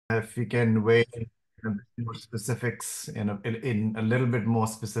if you can weigh in a bit more specifics in a little bit more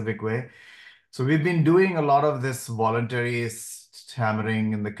specific way. So we've been doing a lot of this voluntary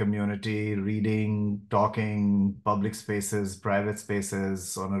stammering in the community, reading, talking, public spaces, private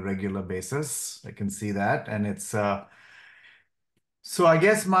spaces on a regular basis. I can see that, and it's so I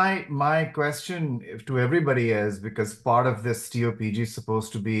guess my question to everybody is, because part of this TOPG is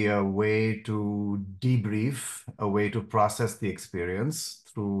supposed to be a way to debrief, a way to process the experience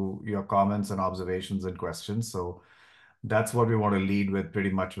through your comments and observations and questions. So that's what we want to lead with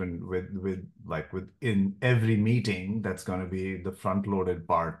pretty much with in every meeting. That's going to be the front-loaded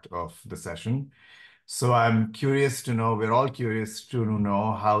part of the session. So I'm curious to know, we're all curious to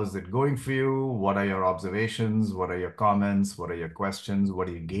know, how is it going for you? What are your observations? What are your comments? What are your questions? What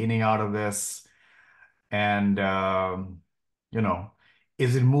are you gaining out of this? And, you know,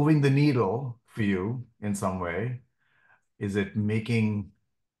 is it moving the needle for you in some way? Is it making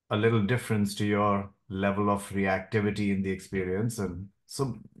a little difference to your level of reactivity in the experience? And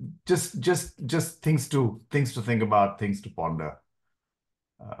so just things to think about, things to ponder.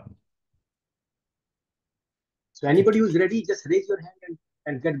 Um, So anybody who's ready, just raise your hand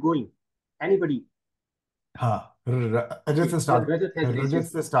and get going. Anybody? हाँ रजत Okay, से start Rajat has raised Rajat his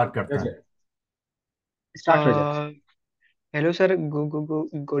से start करते हैं. Rajat. Start Rajat. Hello sir,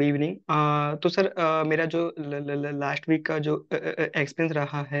 good evening. तो sir, मेरा जो last week का जो एक्सपीरियंस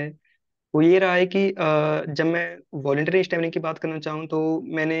रहा है वो ये रहा है कि जब मैं वॉलेंटरी स्टैमिनिंग की बात करना चाहूँ तो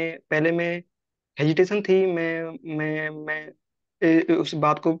मैंने पहले में हेजिटेशन थी। उस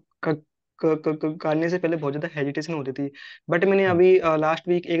बात को करने से पहले बहुत ज़्यादा हेजिटेशन होती थी। बट मैंने अभी लास्ट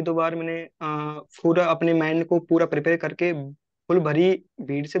वीक एक दो बार मैंने पूरा अपने माइंड को पूरा प्रिपेयर करके फुल भरी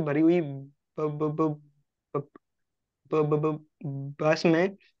भीड़ से भरी हुई ब, ब, बस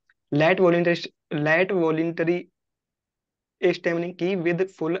में लाइट वॉलेंटरी स्टेमिनिंग की with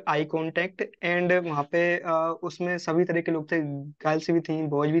full eye contact. And वहाँ पे उसमें सभी तरह के लोग थे, गर्ल्स भी थी,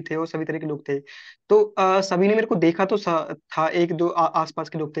 बॉयज भी थे, और सभी तरह के लोग थे। तो सभी ने मेरे को देखा तो था, एक दो आसपास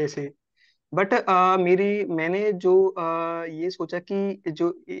के लोग थे ऐसे। बट मेरी मैंने जो ये सोचा कि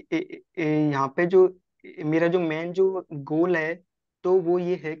जो यहाँ पे जो मेरा जो मेन जो गोल है, तो वो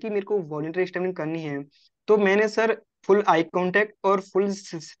ये है कि मेरे को वॉलंटरी स्टैंडिंग करनी है। तो मैंने सर फुल आई कांटेक्ट और फुल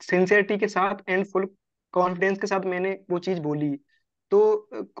सिंसियरिटी के साथ एंड फुल कॉन्फिडेंस के साथ मैंने वो चीज बोली। तो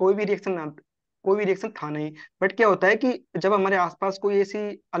कोई भी रिएक्शन था नहीं। बट क्या होता है कि जब हमारे आसपास कोई ऐसी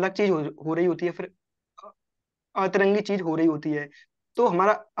अलग चीज हो रही होती है, फिर अतरंगी चीज हो रही होती है, तो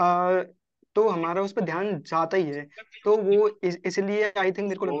हमारा उस पर ध्यान जाता ही है। तो वो इसलिए आई थिंक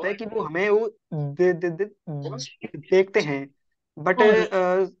मेरे को लगता है कि वो हमें वो देखते हैं। बट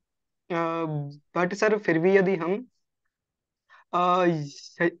सर फिर भी अ,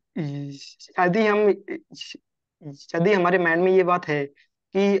 य- यदि हम यदि हमारे माइंड में ये बात है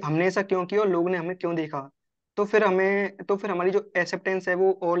कि हमने ऐसा क्यों किया और लोगों ने हमें क्यों देखा, तो फिर हमारी जो एक्सेप्टेंस है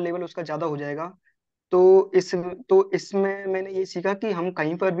वो और लेवल उसका ज्यादा हो जाएगा। तो इस तो इसमें मैंने ये सीखा कि हम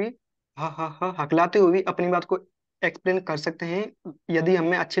कहीं पर भी हा हा हा हकलाते हुए भी अपनी बात को एक्सप्लेन कर सकते हैं, यदि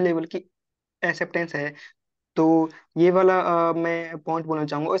हमें अच्छे लेवल की एक्सेप्टेंस है। तो ये वाला मैं पॉइंट बोलना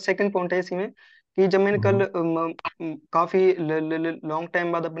चाहूंगा। और सेकंड पॉइंट है इसी में कि जब मैंने कल काफी लॉन्ग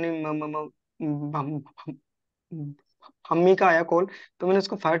टाइम बाद अपनी मम्मी का आया कॉल, तो मैंने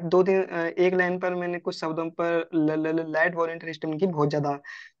उसको फर्स्ट दो दिन एक लाइन पर मैंने कुछ शब्दों पर लाइट वॉलेंटरी स्टेटमेंट की बहुत ज्यादा।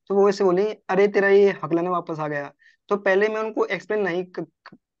 तो वो ऐसे बोली, अरे तेरा ये हकलाना वापस आ गया। तो पहले मैं उनको एक्सप्लेन नहीं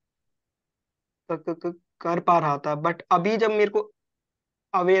कर पा रहा था, बट अभी जब मेरे को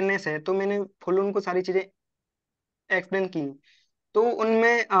अवेयरनेस है तो मैंने फुल उनको सारी चीजें एक्सप्लेन की। तो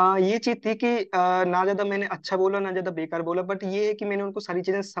उनमें ये चीज थी कि ना ज्यादा मैंने अच्छा बोला ना ज्यादा बेकार बोला, बट ये है कि मैंने उनको सारी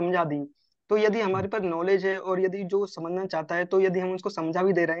चीजें समझा दी। तो यदि हमारे पास नॉलेज है और यदि जो समझना चाहता है, तो यदि हम उसको समझा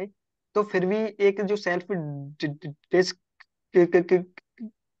भी दे रहे हैं, तो फिर भी एक जो सेल्फ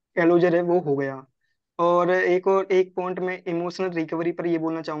डिस्क्लोजर है वो हो गया। और एक पॉइंट में इमोशनल रिकवरी पर ये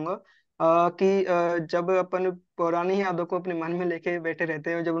बोलना चाहूंगा कि जब अपन पुरानी यादों को अपने मन में लेके बैठे रहते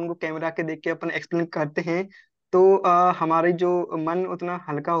हैं और जब उनको कैमरा के देख के अपन एक्सप्लेन करते हैं, तो हमारी जो मन उतना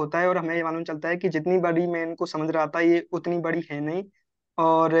हल्का होता है और हमें ये मालूम चलता है कि जितनी बड़ी मैं इनको समझ रहा था ये उतनी बड़ी है नहीं।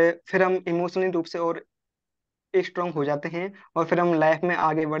 और फिर हम इमोशनली रूप से और स्ट्रांग हो जाते हैं, और फिर हम लाइफ में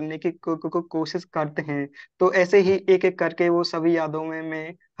आगे बढ़ने की कोशिश करते हैं। तो ऐसे ही एक एक करके वो सभी यादों में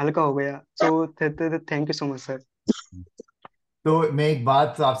मैं हल्का हो गया। So thank you so much sir. तो मैं एक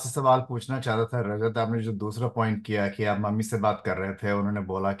बात आपसे सवाल पूछना चाहता था रजत. आपने जो दूसरा पॉइंट किया कि आप मम्मी से बात कर रहे थे, उन्होंने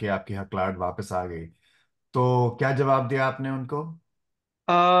बोला कि आपकी हकलाहट वापस आ गई, तो क्या जवाब दिया आपने उनको?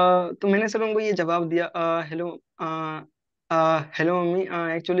 तो मैंने सर उनको ये जवाब दिया, हेलो हेलो मम्मी,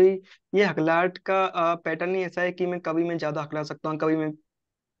 एक्चुअली ये हकलाहट का पैटर्न ही ऐसा है कि मैं कभी मैं ज्यादा हकला सकता हूँ, कभी मैं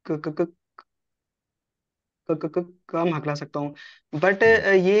क, क, क, कम हकला सकता हूँ। बट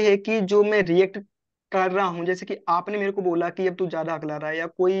हम्म, ये है कि जो मैं रिएक्ट कर रहा हूँ, जैसे कि आपने मेरे को बोला कि अब तू ज्यादा हकला रहा है, या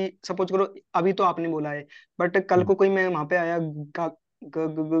कोई सपोज करो अभी तो आपने बोला है, बट कल हम्म, को कोई, मैं वहां पे आया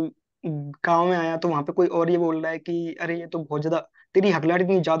गांव में आया, तो वहां पे कोई और ये बोल रहा है कि अरे ये तो बहुत ज्यादा, तेरी हकलाहट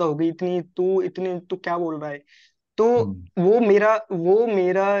इतनी ज्यादा हो गई, इतनी तू क्या बोल रहा है, तो हम्म, वो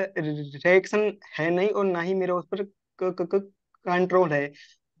मेरा रिएक्शन है नहीं, और ना ही मेरा उस पर कंट्रोल है।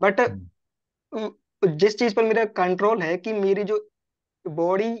 बट हम्म, जिस चीज पर मेरा कंट्रोल है कि मेरी जो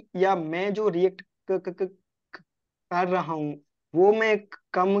बॉडी, या मैं जो रिएक्ट कर रहा हूँ, वो मैं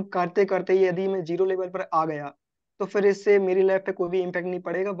कम करते करते यदि मैं जीरो लेवल पर आ गया, तो फिर इससे मेरी लाइफ पे कोई भी इम्पैक्ट नहीं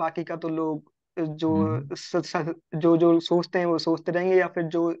पड़ेगा। बाकी का तो लोग हम्म, जो जो सोचते हैं वो सोचते रहेंगे, या फिर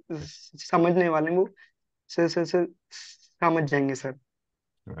जो समझने वाले हैं वो समझ जाएंगे सर।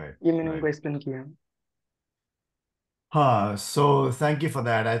 राइट, ये मैंने उनको राइट। एक्सप्लेन किया। हाँ, so thank you for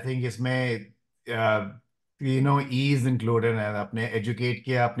that. I think इसमें ईज इंक्लूडेड है। आपने एजुकेट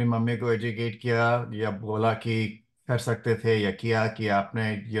किया, अपनी मम्मी को एजुकेट किया, या बोला कि कर सकते थे, या किया कि आपने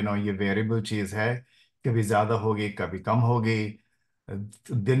ये वेरिएबल चीज़ है, कभी ज़्यादा होगी कभी कम होगी,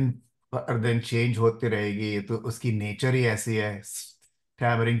 दिन पर दिन चेंज होती रहेगी, तो उसकी नेचर ही ऐसी है।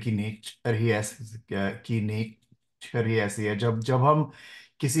 टैमरिंग की नेचर ही ऐसी है। जब जब हम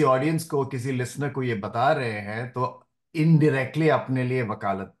किसी ऑडियंस को, किसी लिसनर को ये बता रहे हैं, तो इनडायरेक्टली अपने लिए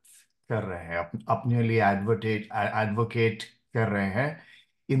वकालत कर रहे हैं, अपने लिए एडवोकेट कर रहे हैं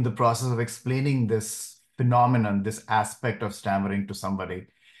in the process of explaining this phenomenon, this aspect of stammering to somebody.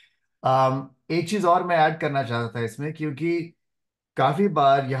 एक चीज और मैं ऐड करना चाहता था इसमें, क्योंकि काफी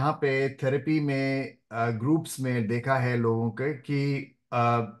बार यहाँ पे थेरेपी में ग्रुप्स में देखा है लोगों के कि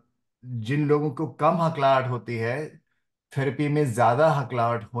जिन लोगों को कम हकलाहट होती है, थेरेपी में ज्यादा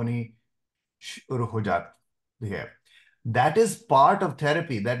हकलाहट होनी शुरू हो जाती है। That is part of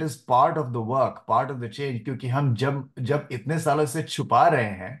therapy, that is part of the work, part of the change. क्योंकि हम जब जब इतने सालों से छुपा रहे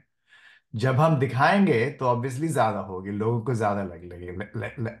हैं, जब हम दिखाएंगे तो ऑब्वियसली ज्यादा होगी, लोगों को ज्यादा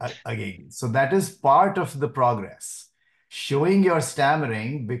लगेगी। So that is part of the progress, showing your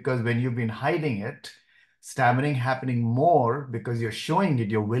stammering, because when you've been hiding it, stammering happening more because you're showing it,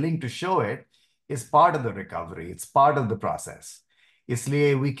 you're willing to show it, is part of the recovery, it's part of the process.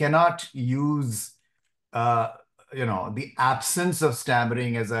 इसलिए we cannot use uh, the absence of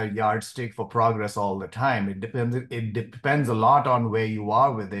stammering as a yardstick for progress all the time. It depends a lot on where you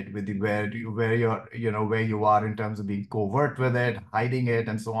are with it, where you're, where you are in terms of being covert with it, hiding it,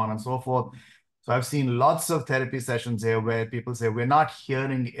 and so on and so forth. So I've seen lots of therapy sessions here where people say, we're not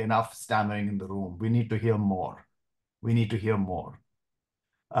hearing enough stammering in the room, we need to hear more, we need to hear more.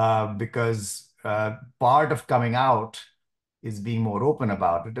 Because part of coming out is being more open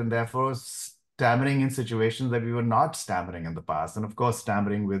about it, and therefore stammering in situations that we were not stammering in the past. And of course,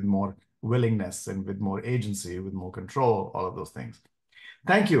 stammering with more willingness and with more agency, with more control, all of those things.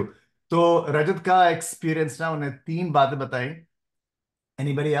 Thank you. तो रजत का experience ना, उन्हें 3 बातें बताई।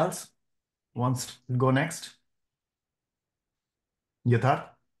 Anybody else wants to go next? यथार्थ।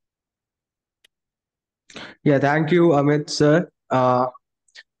 या thank you Amit sir.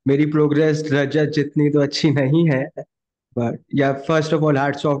 मेरी progress रजत जितनी तो अच्छी नहीं है, बट या first of all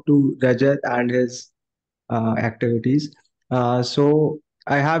hats off to Rajat and his activities. So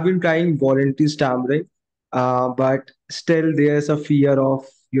I have been trying voluntary stammering, but still there's a fear of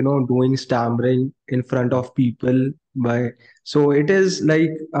doing stammering in front of people. By so it is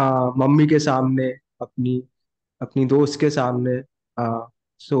like mummy के सामने, अपनी अपनी दोस्त के सामने.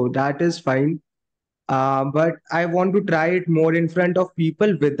 So that is fine. But I want to try it more in front of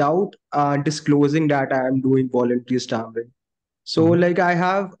people without disclosing that I am doing voluntary stammering. So like I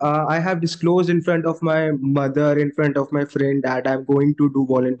have disclosed in front of my mother, in front of my friend that I'm going to do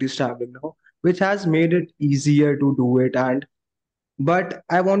voluntary stammering now, which has made it easier to do it. And but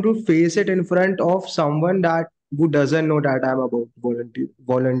I want to face it in front of someone that who doesn't know that I'm about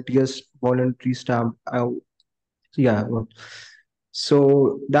voluntary stamp. Yeah.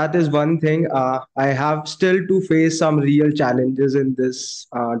 So that is one thing. I have still to face some real challenges in this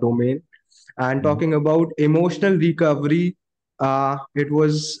domain. And talking about emotional recovery, it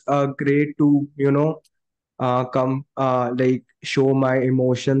was great to come like show my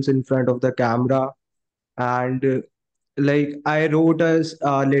emotions in front of the camera. And like I wrote a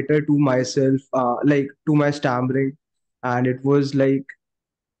letter to myself, like to my stammering, and it was like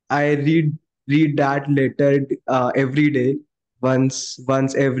I read that letter every day, once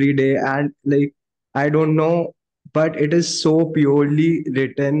every day, and like I don't know, but it is so purely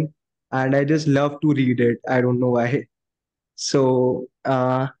written, and I just love to read it. I don't know why. So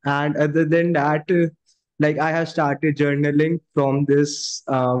and other than that, like I have started journaling from this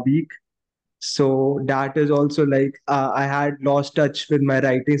week. So that is also like I had lost touch with my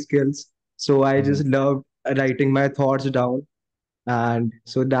writing skills. So I Mhm. just loved writing my thoughts down. And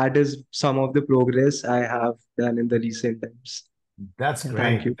so that is some of the progress I have done in the recent times. That's Yeah,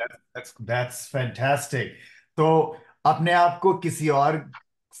 thank great. you. That's fantastic. तो अपने आप को किसी और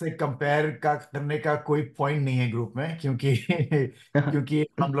से compare का करने का कोई पॉइंट नहीं है ग्रुप में, क्योंकि क्योंकि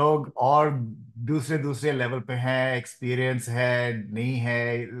हम लोग और दूसरे दूसरे लेवल पे हैं, एक्सपीरियंस है नहीं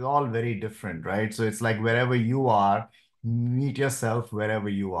है, all very different, right? So it's like wherever you are, meet yourself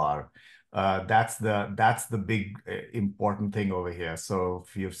wherever you are. That's the big important thing over here. So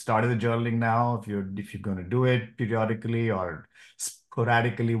if you've started the journaling now, if you're going to do it periodically or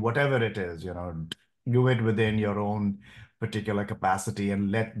sporadically, whatever it is, do it within your own particular capacity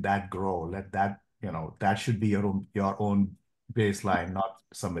and let that grow. Let that, that should be your own baseline, not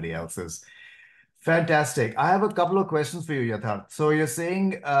somebody else's. Fantastic. I have a couple of questions for you, Yatharth. So you're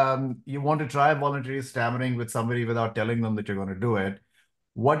saying you want to try voluntary stammering with somebody without telling them that you're going to do it.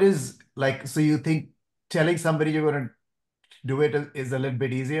 What is like, so you think telling somebody you're going to do it is a little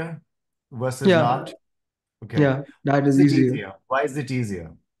bit easier versus Yeah, not? Okay. yeah, that Is is it easier. easier? Why is it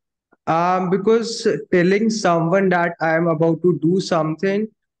easier? Because telling someone that I am about to do something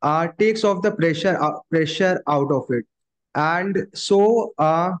takes off the pressure out of it. And so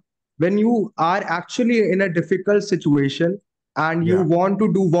when you are actually in a difficult situation and you Yeah. want to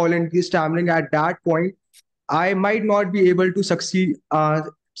do voluntary stammering at that point, I might not be able to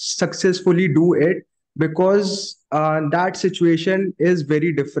successfully do it because that situation is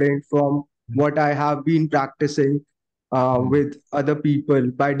very different from what I have been practicing Mhm. with other people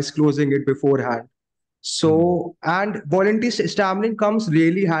by disclosing it beforehand. Mhm. So, and voluntary stammering comes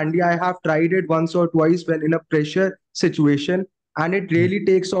really handy. I have tried it once or twice when in a pressure situation, and it Mhm. really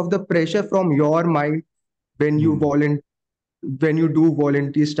takes off the pressure from your mind when you Mhm. when you do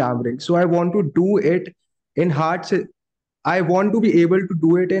voluntary stammering. So I want to do it in I want to be able to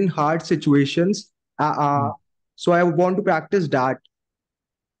do it in hard situations. Mhm. So I want to practice that.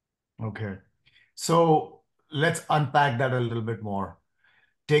 Okay. So let's unpack that a little bit more.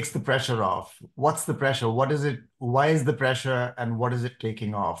 Takes the pressure off. What's the pressure? What is it? Why is the pressure and what is it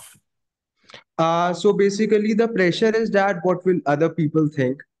taking off? So basically, the pressure is that what will other people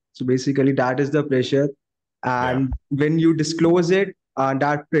think? So basically, that is the pressure. Yeah. And when you disclose it,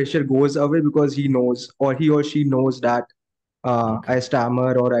 that pressure goes away because he knows or he or she knows that Okay. I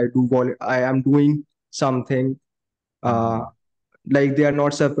stammer or I am doing something. Uh, Mhm. like they are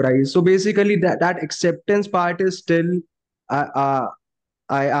not surprised. So basically, that acceptance part is still uh, uh,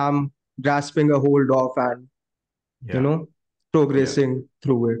 I am grasping a hold of and you Yeah. know Yeah. progressing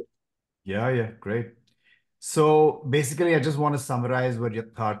through it. Yeah. Yeah. Great. So basically, I just want to summarize what your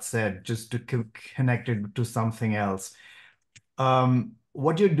thought said, just to connect it to something else.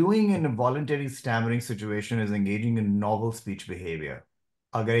 What you're doing in a voluntary stammering situation is engaging in novel speech behavior.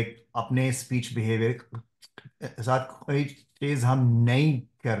 अगर एक अपने speech behavior के साथ कोई चीज हम नहीं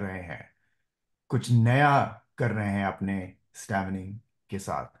कर रहे हैं, कुछ नया कर रहे हैं अपने stammering के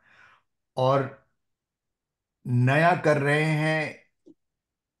साथ, और नया कर रहे हैं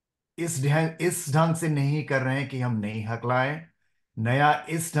इस ढंग से नहीं कर रहे हैं कि हम नहीं हकलाएं, नया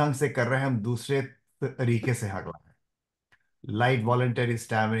इस ढंग से कर रहे हैं हम दूसरे तरीके से हकलाएं, लाइट वॉलंटरी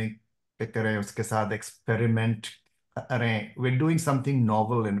स्टैमरिंग करें, उसके साथ एक्सपेरिमेंट करें. We're doing something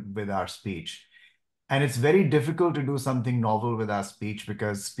novel with our speech. And it's very difficult to do something novel with our speech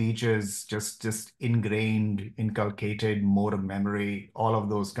because speech is just ingrained, inculcated, motor memory, all of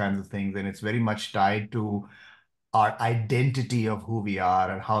those kinds of things. And it's very much tied to our identity of who we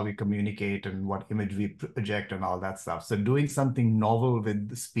are and how we communicate and what image we project and all that stuff. So doing something novel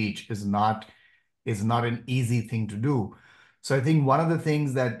with speech is not an easy thing to do. So I think one of the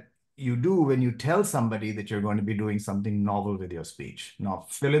things that you do when you tell somebody that you're going to be doing something novel with your speech. Now,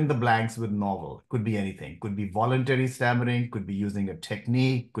 fill in the blanks with novel. Could be anything. Could be voluntary stammering, could be using a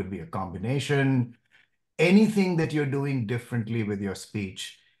technique, could be a combination. Anything that you're doing differently with your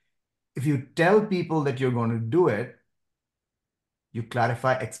speech. If you tell people that you're going to do it, you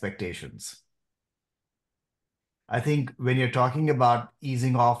clarify expectations. I think when you're talking about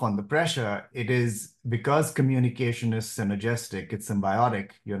easing off on the pressure, it is because communication is synergistic, it's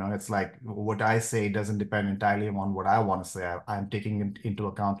symbiotic. It's like what I say doesn't depend entirely on what I want to say. I'm taking into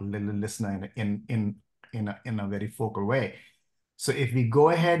account the listener in a very focal way. So if we go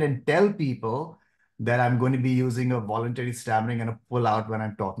ahead and tell people that I'm going to be using a voluntary stammering and a pull out when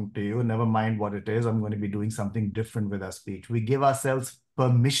I'm talking to you, never mind what it is, I'm going to be doing something different with our speech. We give ourselves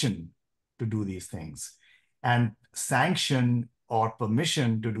permission to do these things and sanction or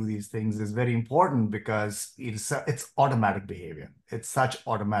permission to do these things is very important because it's automatic behavior. It's such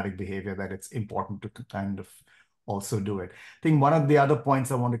automatic behavior that it's important to kind of also do it. I think one of the other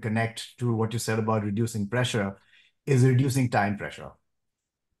points I want to connect to what you said about reducing pressure is reducing time pressure.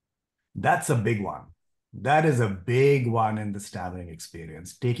 That's a big one. That is a big one in the stammering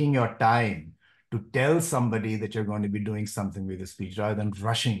experience. Taking your time to tell somebody that you're going to be doing something with your speech rather than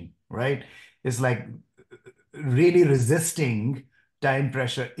rushing, right? It's like really resisting time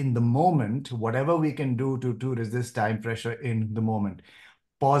pressure in the moment, whatever we can do to resist time pressure in the moment.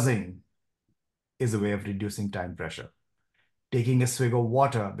 Pausing is a way of reducing time pressure. Taking a swig of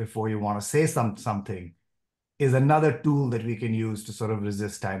water before you want to say something is another tool that we can use to sort of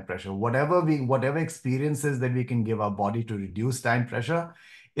resist time pressure. Whatever experiences that we can give our body to reduce time pressure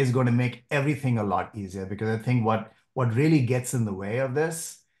is going to make everything a lot easier, because I think what really gets in the way of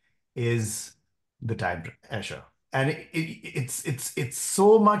this is the time pressure. And it's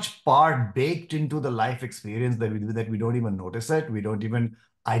so much part baked into the life experience that we don't even notice it. We don't even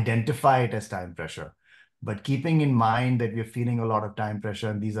identify it as time pressure. But keeping in mind that we're feeling a lot of time pressure,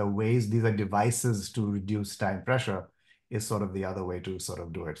 and these are devices to reduce time pressure, is sort of the other way to sort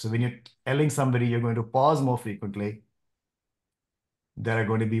of do it. So when you're telling somebody you're going to pause more frequently, there are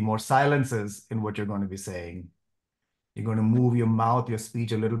going to be more silences in what you're going to be saying. You're going to move your mouth, your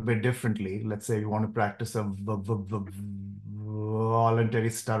speech a little bit differently. Let's say you want to practice a voluntary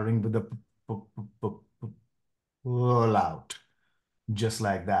stuttering with the pull out, just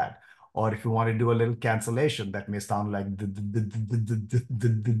like that. Or if you want to do a little cancellation, that may sound like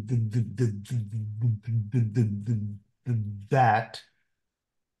that,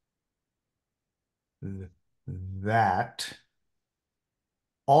 that.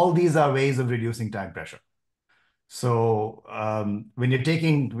 All these are ways of reducing time pressure. So when you're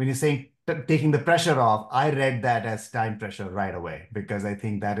saying taking the pressure off, I read that as time pressure right away, because I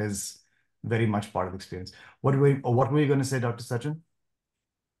think that is very much part of experience. What were you going to say, Dr. Sachin?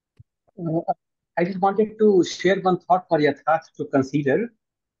 I just wanted to share one thought for your thoughts to consider.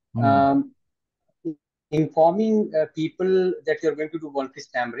 Informing people that you're going to do voluntary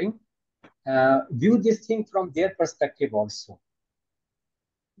stammering, view this thing from their perspective also.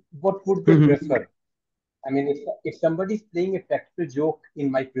 What would they prefer? I mean, if somebody is playing a practical joke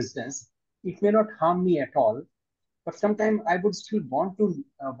in my presence, it may not harm me at all, but sometimes I would still want to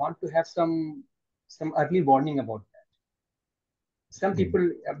have some early warning about that. Some people,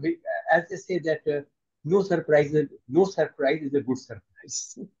 as they say, that no surprise is a good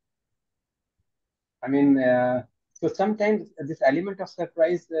surprise. I mean, so sometimes this element of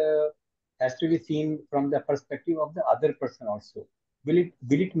surprise has to be seen from the perspective of the other person also. Will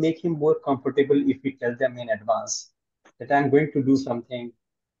it make him more comfortable if we tell them in advance that I'm going to do something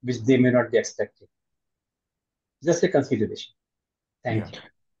which they may not be expecting? Just a consideration. Thank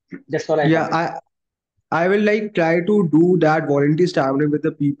you. That's all I wanted. I will like try to do that voluntary stammering with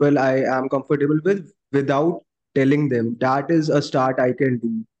the people I am comfortable with without telling them. That is a start I can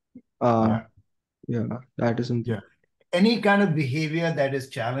do. That is something. Any kind of behavior that is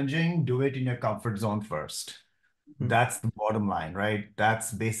challenging, do it in your comfort zone first. That's the bottom line, right?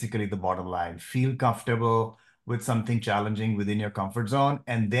 That's basically the bottom line. Feel comfortable with something challenging within your comfort zone,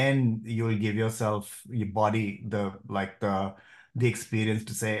 and then you'll give yourself, your body, the experience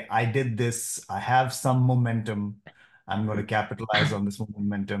to say, I did this, I have some momentum, I'm going to capitalize on this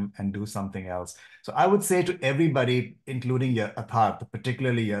momentum and do something else. So I would say to everybody, including your Atharth,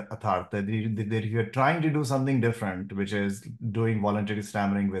 particularly your Atharth, that if you're trying to do something different, which is doing voluntary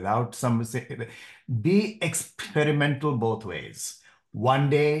stammering without be experimental both ways. One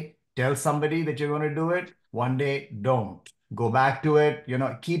day, tell somebody that you're going to do it. One day, don't. Go back to it.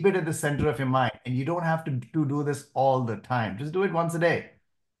 Keep it at the center of your mind. And you don't have to do this all the time. Just do it once a day,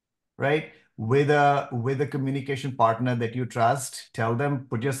 right? With a communication partner that you trust, tell them,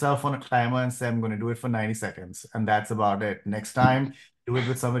 put yourself on a timer and say, I'm going to do it for 90 seconds. And that's about it. Next time, do it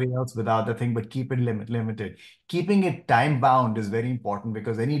with somebody else without the thing, but keep it limited. Keeping it time bound is very important,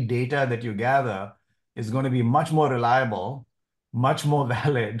 because any data that you gather is going to be much more reliable, much more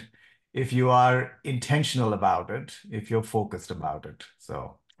valid if you are intentional about it, if you're focused about it.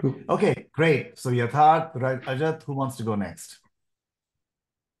 So, okay, great. So Yatharth, Ajat, who wants to go next?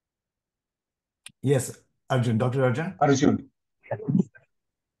 Yes, Arjun, Dr. Arjun. Arjun.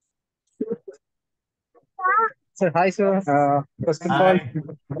 So, hi, sir. First of all,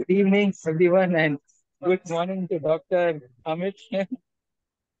 good evening, everyone, and good morning to Dr. Amit.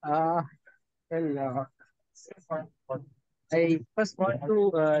 uh, well, I first want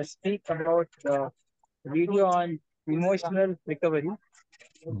to speak about the video on emotional recovery.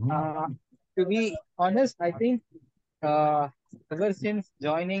 To be honest, I think ever since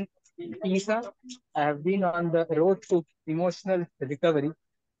joining TISA, I have been on the road to emotional recovery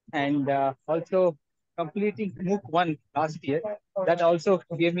and also completing MOOC 1 last year. That also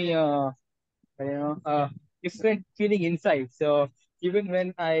gave me a different feeling inside. So even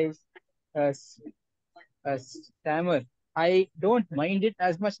when I uh, stammer, I don't mind it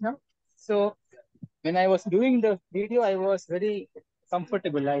as much now. So when I was doing the video, I was very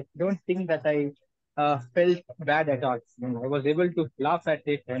comfortable. I don't think that I felt bad at all. I was able to laugh at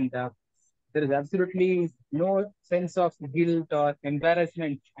it, and there is absolutely no sense of guilt or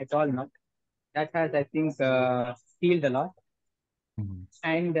embarrassment at all now. That has, I think, healed a lot. Mhm.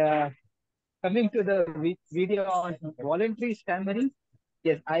 And coming to the video on voluntary stammering,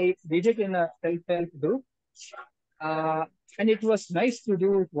 yes, I did it in a self-help group. Uh, and it was nice to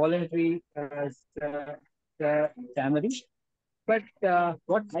do voluntary stammering. But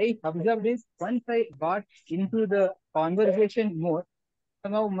what I observed is once I got into the conversation more,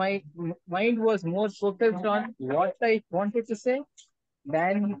 somehow my mind was more focused on what I wanted to say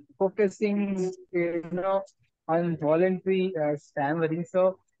than focusing, on voluntary stammering.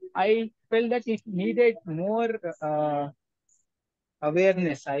 So I felt that it needed more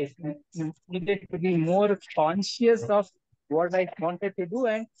awareness. I needed to be more conscious of what I wanted to do,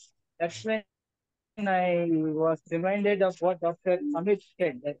 and that's when I was reminded of what Dr. Amit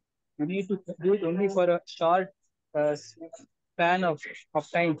said, that you need to do it only for a short uh, span of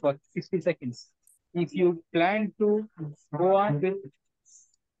time for 60 seconds. If you plan to go on with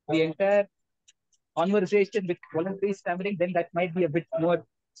the entire conversation with voluntary stammering, then that might be a bit more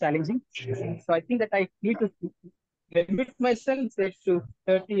challenging. So I think that I need to limit myself, say, to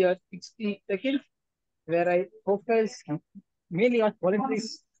 30 or 60 seconds, where I focus mainly on voluntary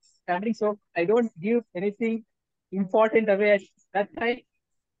stammering. So I don't give anything important away at that time.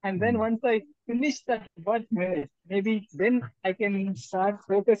 And then once I finish that 1 minute, maybe then I can start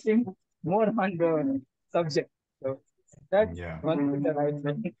focusing more on the subject. So that's Yeah. one thing that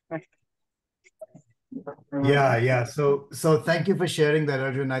I Yeah. So thank you for sharing that,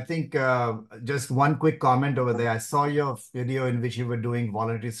 Arjun. I think just one quick comment over there. I saw your video in which you were doing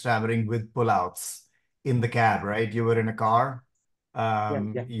voluntary stammering with pullouts in the cab, right? You were in a car.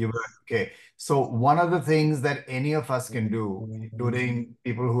 yeah. You were okay. So one of the things that any of us can do, including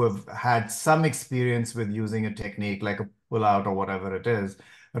people who have had some experience with using a technique like a pullout or whatever it is,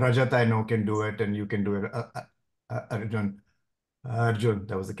 Rajat, I know can do it, and you can do it. Arjun, Arjun,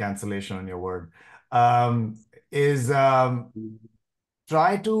 that was a cancellation on your word. Is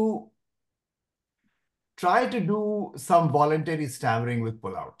try to try to do some voluntary stammering with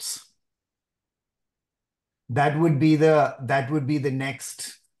pullouts. That would be the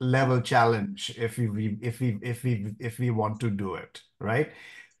next level challenge if we want to do it, right?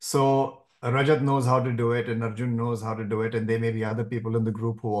 So Rajat knows how to do it, and Arjun knows how to do it, and there may be other people in the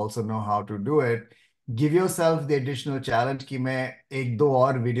group who also know how to do it. Give yourself the additional challenge कि मैं एक दो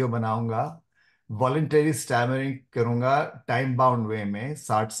और video बनाऊंगा, voluntary stammering करूंगा, time bound वे में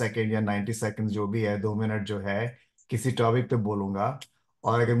 60 second या 90 second जो भी है, 2 मिनट जो है, किसी टॉपिक पे बोलूंगा।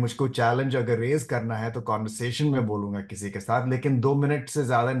 और अगर मुझको चैलेंज अगर रेज करना है तो कॉन्वर्सेशन में बोलूंगा किसी के साथ, लेकिन 2 मिनट से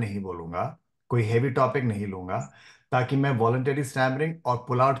ज्यादा नहीं बोलूंगा, कोई हेवी टॉपिक नहीं लूंगा, ताकि मैं वॉलंटरी स्टैमरिंग और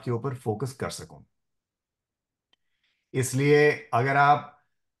पुल आउट के ऊपर फोकस कर सकूं। इसलिए अगर आप,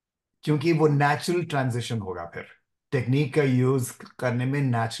 क्योंकि वो नेचुरल ट्रांजिशन होगा, फिर टेक्निक का यूज करने में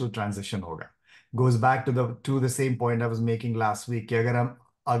नेचुरल ट्रांजिशन होगा। Goes back to the same point I was making last week कि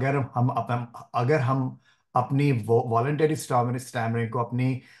अगर हम अपनी वॉलंटरी स्टैमरिंग को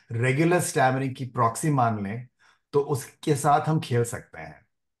अपनी रेगुलर स्टैमरिंग की प्रॉक्सी मान लें, तो उसके साथ हम खेल सकते हैं।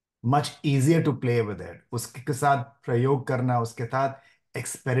 Much easier to play with it, उसके साथ प्रयोग करना, उसके साथ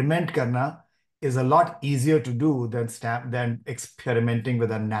एक्सपेरिमेंट करना is a lot easier to do than experimenting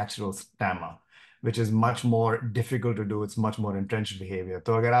with a natural stammer, which is much more difficult to do. It's much more entrenched behavior.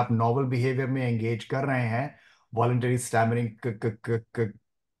 तो अगर आप novel behavior में engage कर रहे हैं, voluntary stammering कर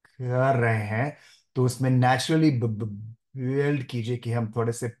रहे हैं, तो उसमें naturally build कीजिए कि हम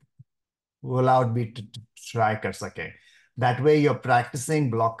थोड़े से pull out भी try कर सकें. That way you're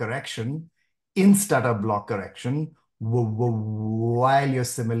practicing block correction instead of block correction while you're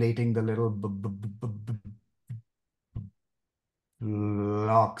simulating the little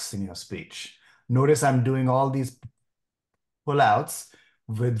blocks in your speech. Notice I'm doing all these pullouts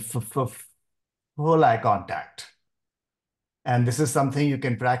with full eye contact. And this is something you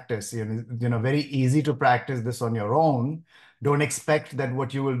can practice. Very easy to practice this on your own. Don't expect that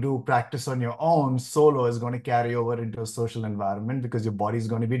what you will do, practice on your own solo, is going to carry over into a social environment, because your body is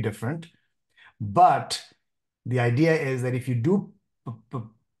going to be different. But the idea is that if you do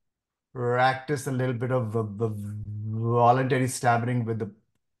practice a little bit of the voluntary stammering with the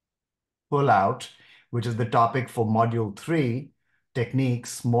pull out, which is the topic for module 3,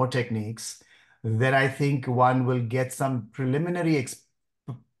 techniques, more techniques, then I think one will get some preliminary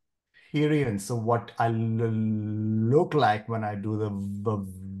experience of what I look like when I do the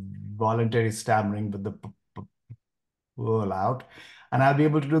voluntary stammering with the pull out, and I'll be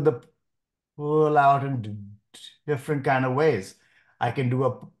able to do the pull out in different kind of ways. I can do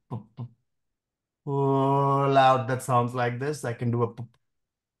a pull out that sounds like this. I can do a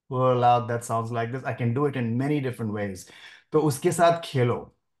pull out that sounds like this. I can do it in many different ways. तो उसके साथ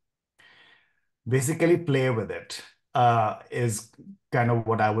खेलो. Basically, play with it is kind of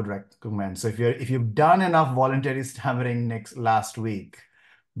what I would recommend. So if you've done enough voluntary stammering last week,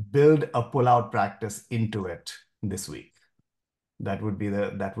 build a pull-out practice into it this week. That would be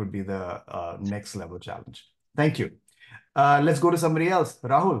the next level challenge. Thank you. Let's go to somebody else.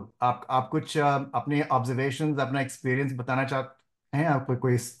 Rahul, आप कुछ अपने observations, अपना experience बताना चाहते हैं? आपको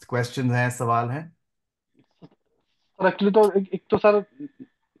कोई questions हैं, सवाल हैं? सर एक्चुअली तो एक तो सर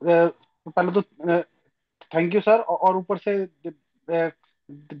पहले तो थैंक यू सर, और ऊपर से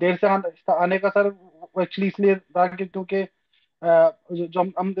देर से आने का सर एक्चुअली इसलिए था क्योंकि जो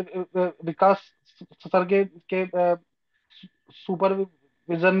हम विकास सर के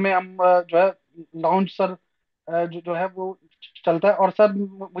सुपरविजन में हम जो है लॉन्च सर जो है वो चलता है। और सर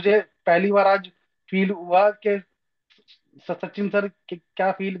मुझे पहली बार आज फील हुआ कि सचिन सर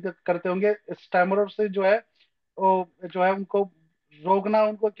क्या फील करते होंगे स्टैमरर से जो है वो जो है उनको रोकना,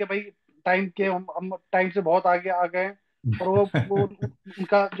 उनको कि भाई टाइम के हम टाइम से बहुत आगे आ गए हैं। और वो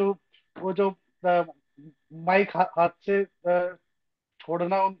उनका जो वो जो माइक हाथ से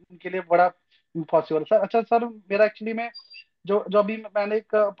छोड़ना उनके लिए बड़ा इम्पॉसिबल सर। अच्छा सर, मेरा एक्चुअली में जो अभी मैंने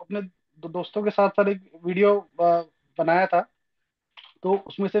एक अपने दोस्तों के साथ सर एक वीडियो बनाया था, तो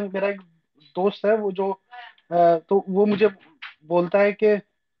उसमें से मेरा एक दोस्त है वो जो तो वो मुझे बोलता है कि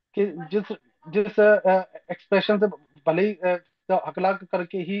जिस जिस एक्सप्रेशन से भले ही हकला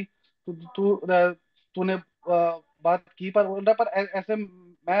करके ही तूने बात की, पर बोल रहा पर ऐसे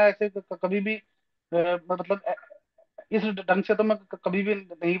मैं ऐसे कभी भी मतलब इस ढंग से तो मैं कभी भी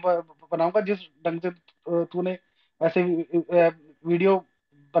नहीं बनाऊंगा जिस ढंग से तूने ऐसे वीडियो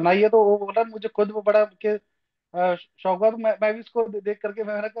बनाई है। तो वो बोला मुझे खुद वो बड़ा के शौक हुआ। तो मैं भी इसको देख करके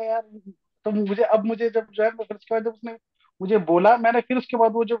मैंने कहा यार, तो मुझे जब जो है फिर उसके बाद जब उसने मुझे बोला, मैंने फिर उसके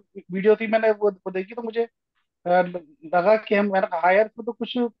बाद वो जो वीडियो थी मैंने वो देखी, तो मुझे लगा कि हम मैंने कहा हाँ यार, इसमें तो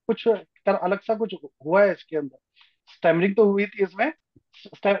कुछ कुछ अलग सा कुछ हुआ है इसके अंदर। स्टैमरिंग तो हुई थी इसमें,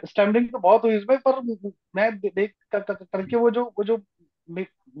 स्टैमरिंग तो बहुत हुई इसमें, पर मैं देख करके वो जो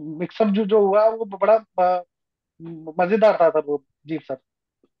मिक्सअप जो हुआ वो बड़ा मजेदार था सर वो। जी sir,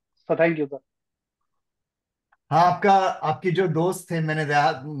 sir thank you sir. हाँ, आपकी जो दोस्त थे,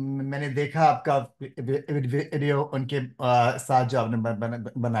 मैंने देखा आपका वीडियो उनके साथ जो आपने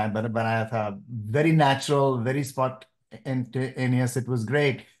बनाया था। Very natural, very स्पॉटेनियस, it was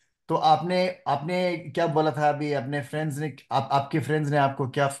great. तो आपने आपने क्या बोला था अभी? अपने फ्रेंड्स ने आपके फ्रेंड्स ने आपको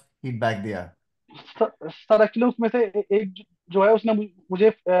क्या फीडबैक दिया? सर एक्चुअली उसमें से एक जो है उसने मुझे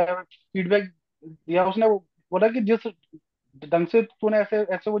फीडबैक दिया। उसने वो बोला कि जिस ढंग से तूने ऐसे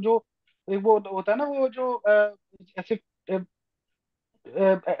ऐसे वो जो एक वो होता है ना वो जो ऐसे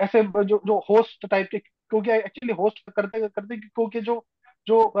ऐसे जो होस्ट टाइप के, क्योंकि एक्चुअली होस्ट करते करते क्योंकि जो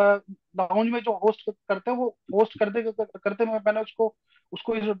जो लाउंज में जो होस्ट करते हैं वो होस्ट करते करते मैंने उसको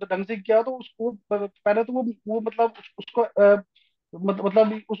उसको इस ढंग से किया। तो उसको पहले तो वो मतलब उसको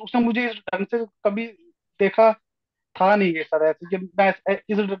मतलब उसने मुझे इस ढंग से कभी देखा था नहीं है सर। ऐसे कि मैं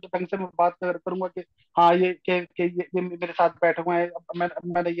इस ढंग से मैं बात करूंगा कि हाँ ये मेरे साथ बैठे हुए हैं,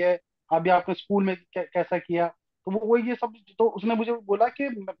 मैंने ये अभी आपने स्कूल में कैसा किया। तो वो ये सब तो उसने मुझे बोला कि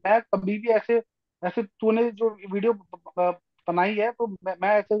मैं कभी भी ऐसे ऐसे तूने जो वीडियो बनाई है तो मैं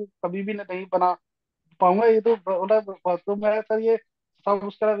ऐसे कभी भी नहीं बना पाऊंगा। ये तो बोला तो मैं सर ये सब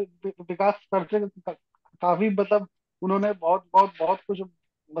उसका विकास करते काफी मतलब उन्होंने बहुत बहुत बहुत कुछ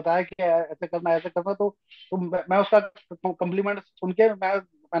बताया कि ऐसे करना ऐसे करना। तो मैं उसका कम्प्लीमेंट सुन के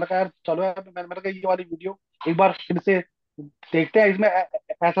मैंने कहा यार चलो यार, मैंने कहा ये वाली वीडियो एक बार फिर से देखते हैं। इसमें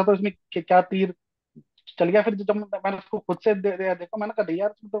ऐसा तो इसमें क्या तीर चल गया। फिर जब मैंने उसको खुद से देखा, मैंने कहा नहीं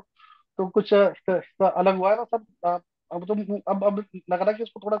यार इसमें तो कुछ अलग हुआ है ना सर। अब तो अब लग रहा है कि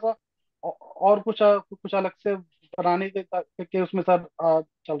उसको थोड़ा सा और कुछ अलग से बनाने के उसमें सर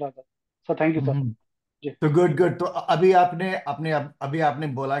चल रहा था। Sir thank you sir. हम्म। जी तो गुड गुड। तो अभी आपने अपने अभी आपने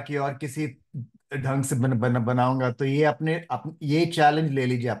बोला कि और किसी ढंग से बनाऊंगा, तो ये ये चैलेंज ले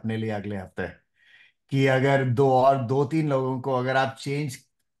लीजिए अपने लिए अगले हफ्ते, कि अगर दो तीन लोगों को अगर आप चेंज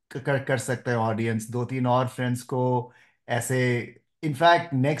कर सकते हैं, ऑडियंस, दो तीन और फ्रेंड्स को ऐसे in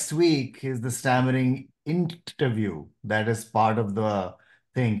fact, next week is the stammering interview. That is part of the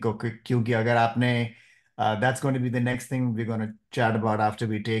thing. क्योंकि अगर आपने that's going to be the next thing we're going to chat about after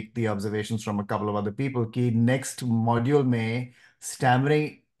we take the observations from a couple of other people. कि next module में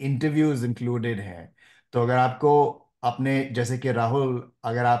stammering interviews included हैं. तो अगर आपको अपने जैसे कि राहुल,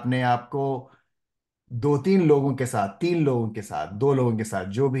 अगर आपने आपको दो तीन लोगों के साथ, तीन लोगों के साथ, दो लोगों के साथ,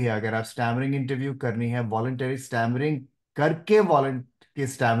 जो भी है, अगर आप स्टैमरिंग इंटरव्यू करनी है, वॉलंटरी स्टैमरिंग करके वॉलंटरी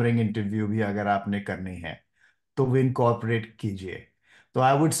स्टैमरिंग इंटरव्यू भी अगर आपने करनी है, तो वो इनकॉर्पोरेट कीजिए. तो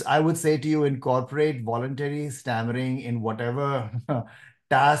I would say to you, incorporate voluntary stammering in whatever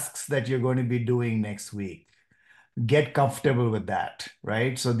tasks that you're going to be doing next week. Get comfortable with that,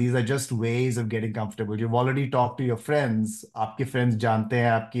 right? So these are just ways of getting comfortable. You've already talked to your friends. आपके friends जानते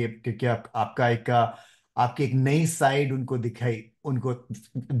हैं आपकी, क्योंकि आपकी एक नई side उनको दिखाई, उनको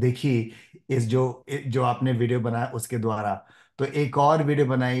देखी इस जो आपने वीडियो बनाया उसके द्वारा. तो एक और वीडियो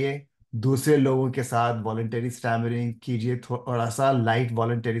बनाइए, दूसरे लोगों के साथ वॉलंटरी स्टैमरिंग कीजिए, थोड़ा सा लाइट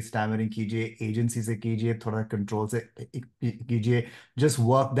वॉलंटरी स्टैमरिंग कीजिए, एजेंसी से कीजिए, थोड़ा कंट्रोल से कीजिए. Just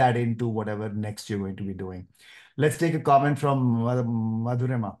work that into whatever next you going to be doing. Let's take a comment from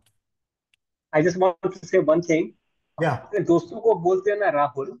Madhurima. I just want to say one thing. Yeah. अपने दोस्तों को बोलते हैं ना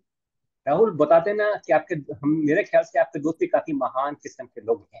राहुल, राहुल बताते ना कि आपके, हम मेरे ख्याल से आपके दोस्त भी काफी महान किस्म के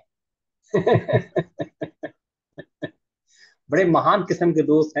लोग हैं. बड़े महान किस्म के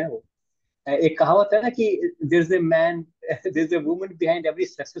दोस्त हैं वो. एक कहावत है ना कि there is a man, there is a woman behind every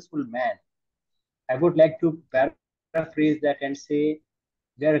successful man. I would like to paraphrase that and say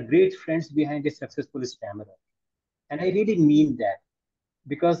there are great friends behind a successful stammerer, and I really mean that,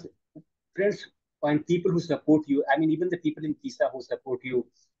 because friends and people who support you, I mean, even the people in TISA who support you,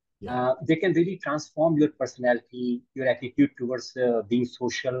 they can really transform your personality, your attitude towards being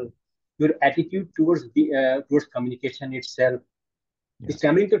social, your attitude towards communication itself.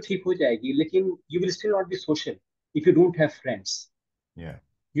 Stammering तो ठीक हो जाएगी, लेकिन you will still not be social if you don't have friends. Yeah.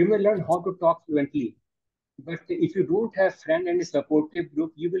 You may learn how to talk fluently, but if you don't have friend and a supportive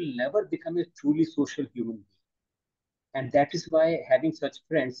group, you will never become a truly social human being. And that is why having such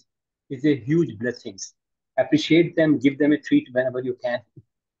friends is a huge blessing. Appreciate them, give them a treat whenever you can.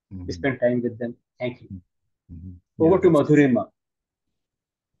 Spend time with them. Thank you. Over to Madhurima.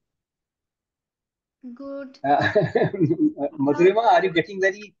 Good. Madhurima, are you getting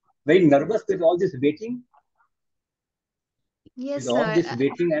very, very nervous with all this waiting? Yes, with all sir. this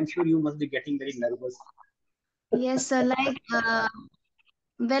waiting, I'm sure you must be getting very nervous. Yes, sir. Like,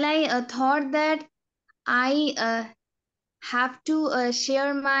 well, I thought that I have to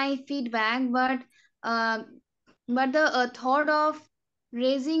share my feedback, but the thought of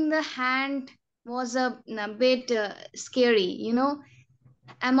raising the hand was a bit scary, you know,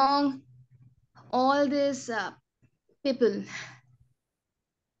 among all these people.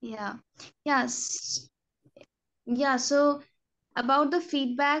 Yeah. Yes. Yeah. So about the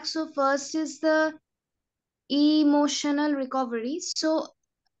feedback, so first is the emotional recovery. So,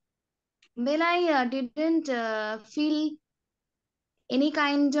 well, I didn't feel any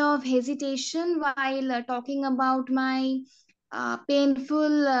kind of hesitation while talking about my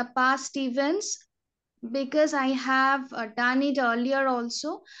painful past events, because I have done it earlier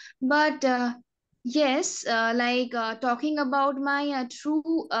also. But yes, like talking about my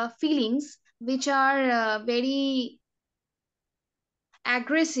true feelings, which are very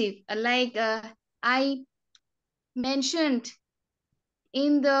aggressive, like I mentioned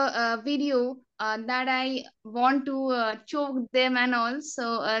in the video that I want to choke them and all.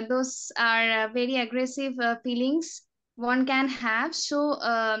 So those are very aggressive feelings one can have. So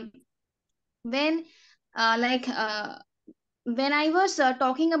when like when I was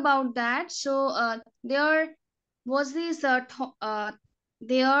talking about that, so there was this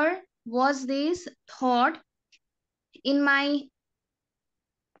there was this thought in my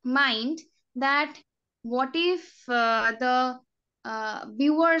mind that what if the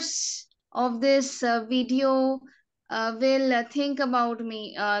viewers of this video will think about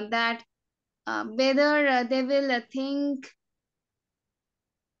me, that whether they will think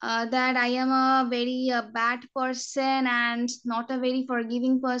that I am a very bad person and not a very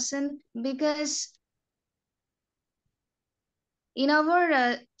forgiving person, because in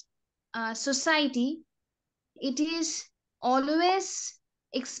our society it is always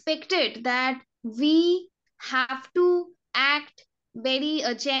expected that we have to act very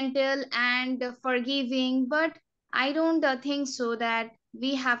gentle and forgiving, but I don't think so that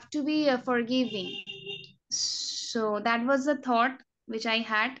we have to be forgiving. So that was the thought which I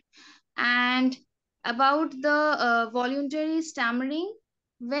had. And about the voluntary stammering,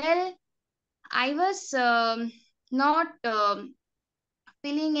 well, I was not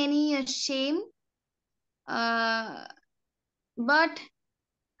feeling any shame. But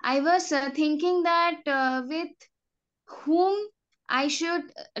I was thinking that with whom I should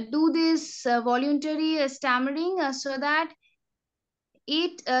do this voluntary stammering so that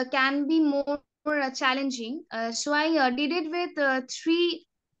it can be more challenging. So I did it with three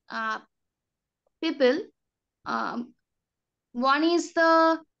uh, people. Um, One is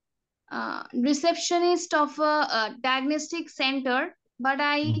the receptionist of a diagnostic center, but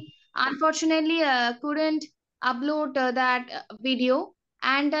I unfortunately couldn't upload that video.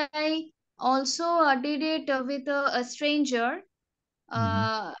 And I also did it with a stranger,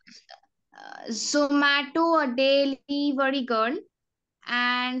 uh, Zomato delivery girl,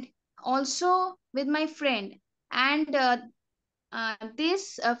 and also with my friend. And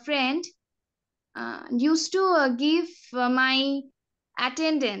this friend used to give my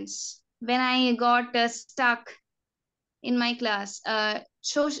attendance when I got stuck in my class.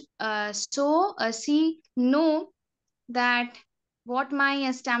 So she know that what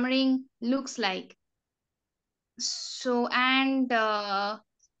my stammering looks like. So and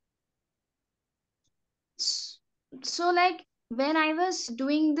so like when I was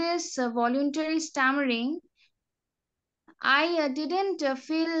doing this voluntary stammering, I didn't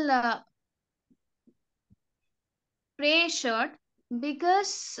feel pressured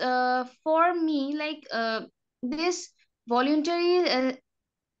because for me like this voluntary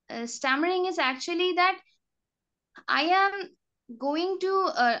stammering is actually that I am going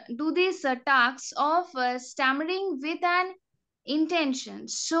to do these tasks of stammering with an intention.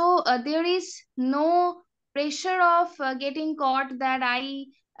 So there is no pressure of getting caught that I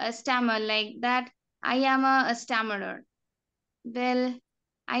stammer, like that I am a stammerer. Well,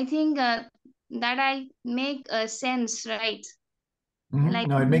 I think that I make sense, right? Like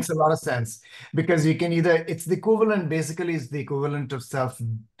No, it makes a lot of sense because you can either, it's the equivalent, basically, it's the equivalent of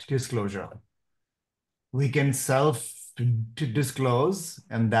self-disclosure. We can self-disclose,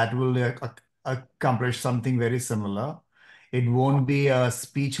 and that will accomplish something very similar. It won't be a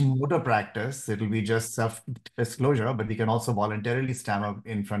speech motor practice. It'll be just self-disclosure, but we can also voluntarily stammer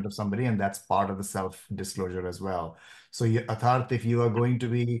in front of somebody, and that's part of the self-disclosure as well. So, Atharth, if you are going to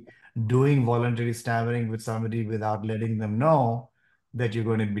be doing voluntary stammering with somebody without letting them know that you're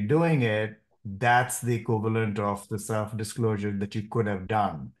going to be doing it, that's the equivalent of the self-disclosure that you could have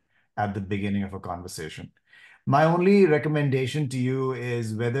done at the beginning of a conversation. My only recommendation to you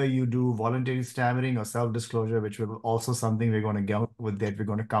is whether you do voluntary stammering or self-disclosure, which will also something we're going to get with that we're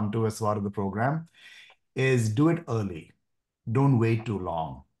going to come to as part of the program, is do it early. Don't wait too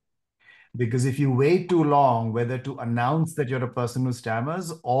long. Because if you wait too long, whether to announce that you're a person who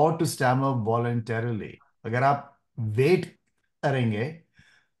stammers or to stammer voluntarily, अगर आप wait करेंगे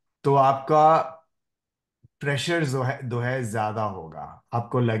तो आपका pressure जो है ज्यादा होगा.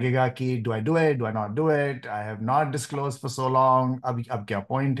 आपको लगेगा कि do I not do it, I have not disclose for so long, अब क्या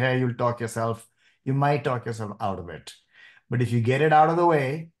पॉइंट है, you'll talk yourself, you might talk yourself out of it. But if you get it out of the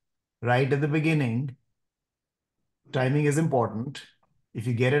way right at the beginning, timing is important. If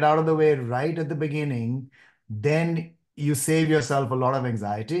you get it out of the way right at the beginning, then you save yourself a lot of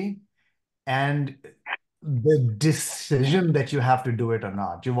anxiety and the decision that you have to do it or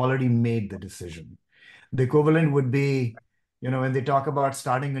not. You've already made the decision. The equivalent would be, when they talk about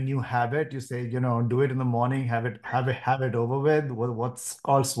starting a new habit, you say, do it in the morning, have it over with. What's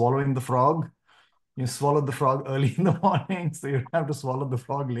called swallowing the frog. You swallow the frog early in the morning, so you don't have to swallow the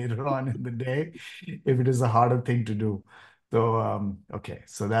frog later on in the day if it is a harder thing to do. So, okay,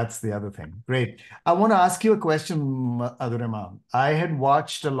 so that's the other thing. Great. I want to ask you a question, Adurema. I had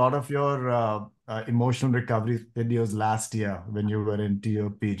watched a lot of your emotional recovery videos last year when you were in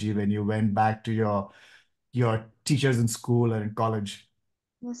TOPG, when you went back to your teachers in school or in college.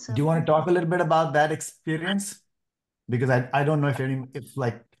 yes, Do sir. you want to talk a little bit about that experience? Because I don't know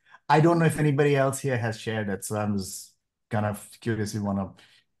I don't know if anybody else here has shared it, so I'm just kind of curious if you want to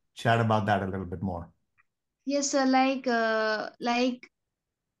chat about that a little bit more. Yes, sir.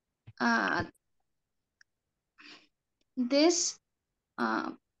 Uh, this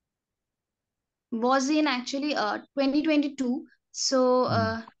uh, was in actually 2022. So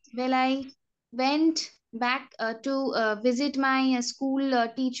well, I went back to visit my school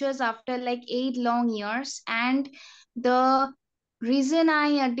teachers after like 8 long years, and the reason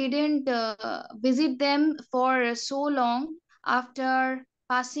I didn't visit them for so long after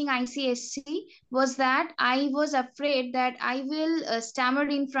passing ICSC was that I was afraid that I will stammer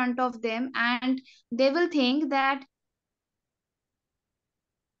in front of them, and they will think that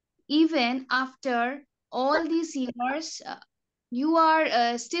even after all these years, you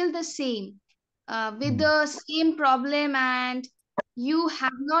are still the same with the same problem, and you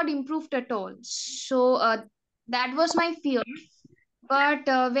have not improved at all. So that was my fear. But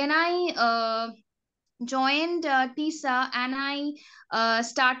when I joined TISA and I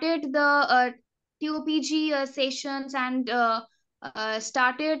started the TOPG sessions and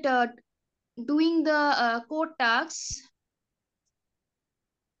started doing the code tasks,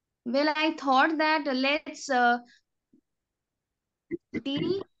 well, I thought that let's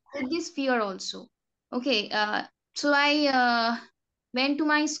deal with this fear also. Okay, so I went to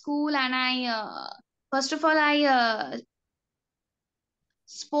my school and I first of all I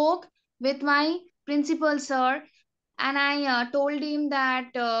spoke with my principal sir, and I told him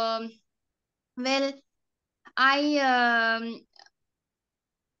that well, I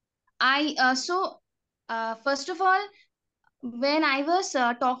so first of all, when I was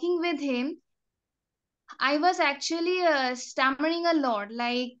talking with him, I was actually stammering a lot.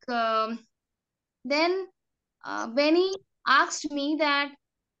 Like then when he asked me that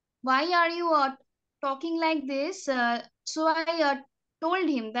why are you talking like this, so I told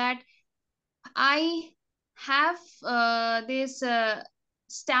him that I have this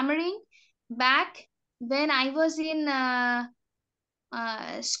stammering back when I was in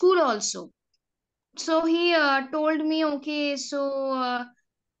school also. So he told me, okay, so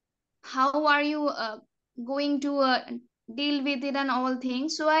how are you going to deal with it and all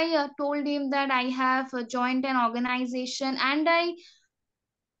things. So I told him that I have joined an organization, and I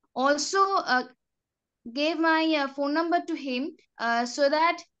also gave my phone number to him so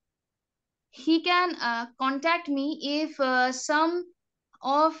that he can contact me if some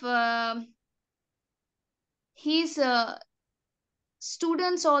of his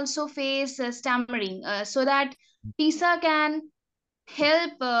students also face stammering, so that TISA can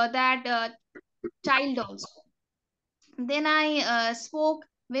help that child also. Then I spoke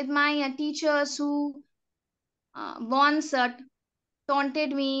with my teachers who once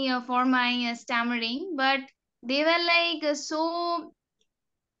taunted me for my stammering, but they were like so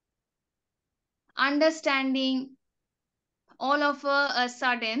understanding all of a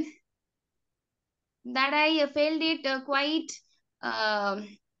sudden that I felt it quite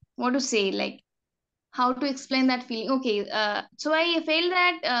what to say, like how to explain that feeling. Okay, so I felt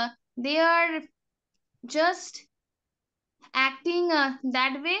that they are just acting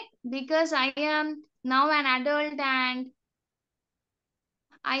that way because I am now an adult and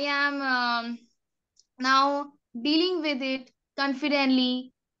I am now dealing with it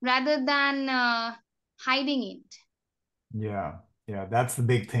confidently rather than hiding it. Yeah, yeah, that's the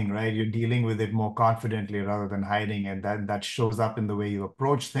big thing, right? You're dealing with it more confidently rather than hiding, and that shows up in the way you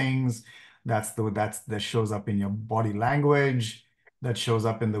approach things. That shows up in your body language. That shows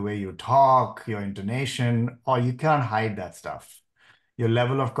up in the way you talk, your intonation, or you can't hide that stuff. Your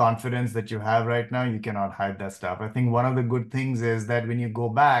level of confidence that you have right now, you cannot hide that stuff. I think one of the good things is that when you go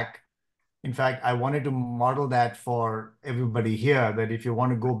back, in fact, I wanted to model that for everybody here, that if you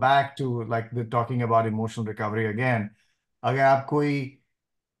want to go back to like the talking about emotional recovery again, अगर आप कोई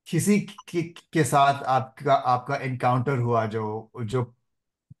किसी के साथ आपका आपका encounter हुआ जो जो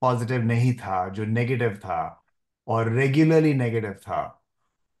पॉजिटिव नहीं था, जो नेगेटिव था और रेगुलरली नेगेटिव था,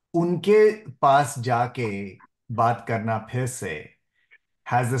 उनके पास जाके बात करना फिर से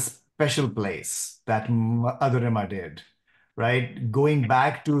has a special place that Adurima did, right? Going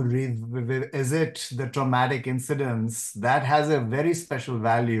back to revisit the traumatic incidents, that has a very special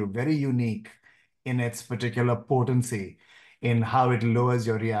value, very unique in its particular potency in how it lowers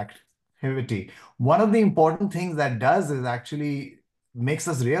your reactivity. One of the important things that does is actually makes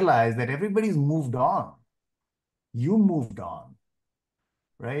us realize that everybody's moved on. You moved on,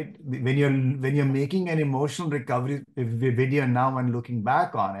 right? When you're making an emotional recovery video now and looking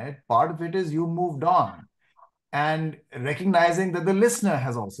back on it, part of it is you moved on and recognizing that the listener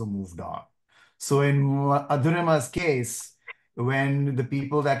has also moved on. So in Adhurima's case, when the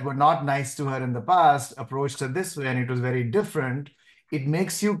people that were not nice to her in the past approached her this way and it was very different, it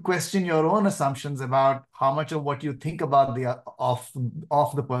makes you question your own assumptions about how much of what you think about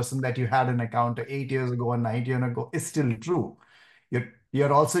of the person that you had an encounter 8 years ago or 9 years ago is still true.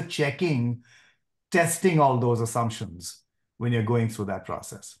 You're also testing all those assumptions when you're going through that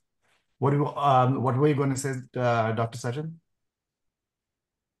process. What were you going to say, Dr. Sachin?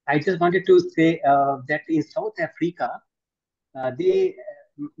 I just wanted to say that in South Africa, they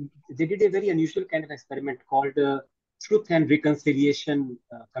did a very unusual kind of experiment called Truth and Reconciliation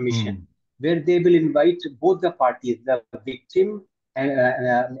Commission, where they will invite both the parties, the victim and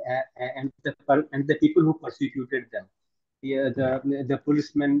the people who persecuted them. The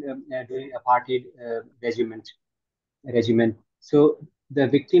policemen during apartheid regiment. So the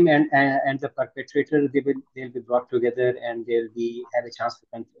victim and the perpetrator, they'll be brought together and they'll be have a chance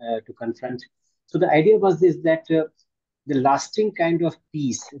to confront. So the idea was this, that the lasting kind of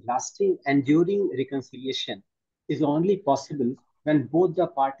peace, lasting enduring reconciliation is only possible when both the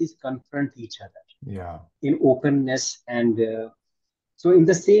parties confront each other Yeah. in openness. And so in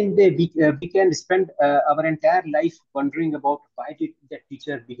the same way, we can spend our entire life wondering about why did that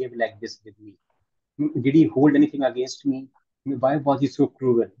teacher behave like this with me. Did he hold anything against me? Why was he so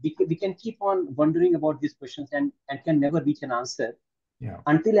cruel? We can keep on wondering about these questions and can never reach an answer Yeah.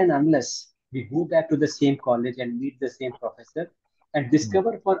 until and unless we go back to the same college and meet the same professor and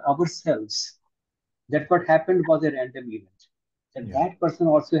discover for ourselves that what happened was a random event. That Yeah. that person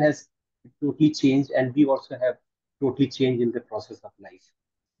also has totally changed, and we also have totally changed in the process of life.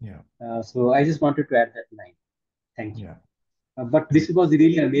 Yeah. So I just wanted to add that line. Thank you. Yeah. But this was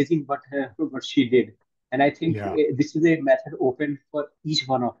really amazing what she did. And I think Yeah. this is a method open for each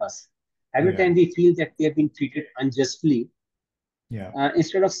one of us. Every Yeah. time we feel that we have been treated unjustly, Yeah.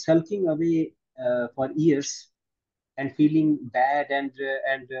 instead of sulking away for years and feeling bad and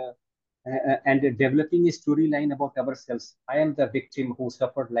developing a storyline about ourselves. I am the victim who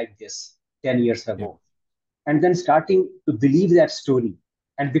suffered like this 10 years Yeah. ago. And then starting to believe that story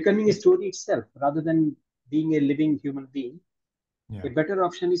and becoming a story itself rather than being a living human being. Yeah. A better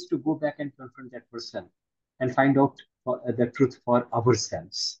option is to go back and confront that person and find out the truth for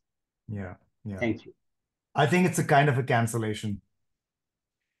ourselves. Yeah. Yeah. Thank you. I think it's a kind of a cancellation,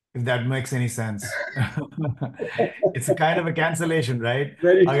 if that makes any sense. It's a kind of a cancellation, right?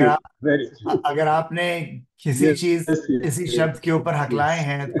 Very अगर true. आप Very true. अगर आपने किसी Yes, चीज किसी शब्द के ऊपर हकलाए yes.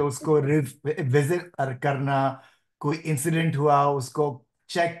 हैं तो उसको विजिट करना, कोई इंसिडेंट हुआ उसको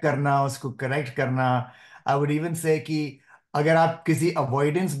चेक करना, उसको करेक्ट करना। आई वुड इवन से कि अगर आप किसी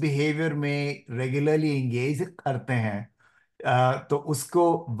अवॉइडेंस बिहेवियर में रेगुलरली एंगेज करते हैं, तो उसको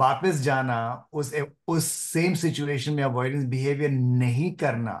वापस जाना, उस सेम सिचुएशन में अवॉइडेंस बिहेवियर नहीं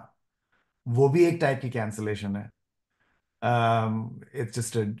करना, वो भी एक टाइप की कैंसलेशन है। It's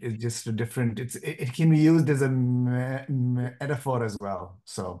just a different, it can be used as a metaphor as well.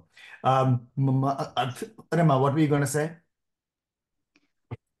 So Rima, what were you going to say?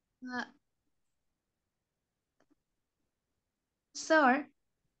 Uh, Sir,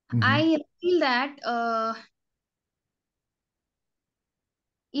 Mhm. I feel that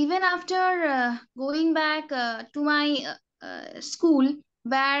even after going back to my school,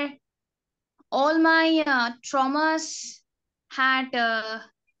 where all my traumas had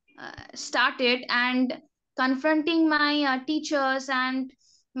started, and confronting my teachers and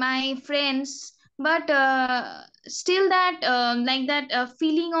my friends, but still that like that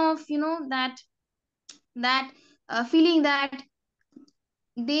feeling of, that feeling that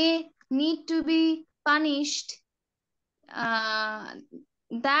they need to be punished, uh,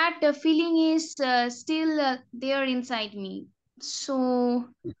 that feeling is still there inside me. So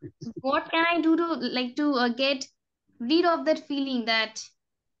what can I do to get rid of that feeling, that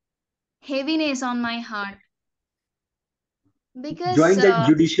heaviness on my heart? Because Join the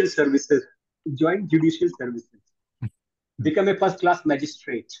judicial services. Join judicial services. Become a first class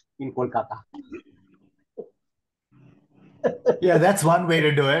magistrate in Kolkata. Yeah, that's one way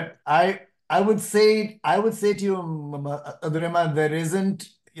to do it. I would say to you, Adurema, there isn't,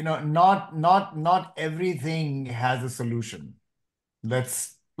 not everything has a solution.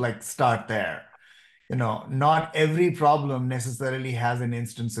 Let's like start there. Not every problem necessarily has an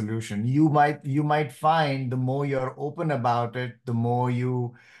instant solution. You might find the more you're open about it, the more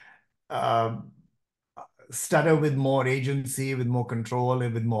you uh, stutter with more agency, with more control,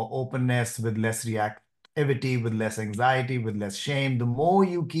 and with more openness, with less reactivity, with less anxiety, with less shame. The more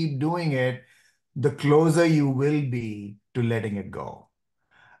you keep doing it, the closer you will be to letting it go.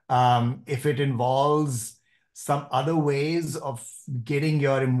 If it involves some other ways of getting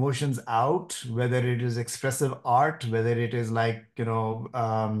your emotions out, whether it is expressive art, whether it is like,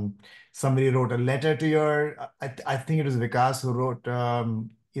 somebody wrote a letter to I think it was Vikas who wrote,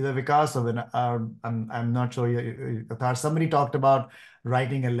 either Vikas or I'm not sure, Athar, somebody talked about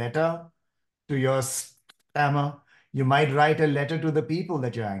writing a letter to your stammer. You might write a letter to the people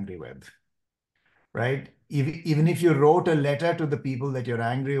that you're angry with, right? Even if you wrote a letter to the people that you're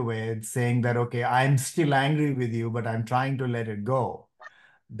angry with saying that, okay, I'm still angry with you, but I'm trying to let it go,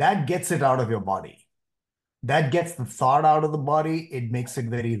 that gets it out of your body. That gets the thought out of the body. It makes it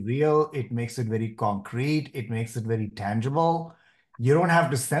very real. It makes it very concrete. It makes it very tangible. You don't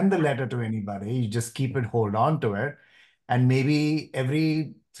have to send the letter to anybody. You just keep it, hold on to it. And maybe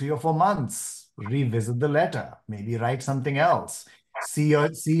every 3 or 4 months, revisit the letter. Maybe write something else. See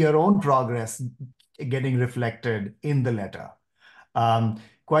your own progress getting reflected in the letter.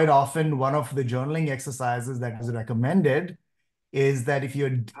 Quite often, one of the journaling exercises that is recommended is that if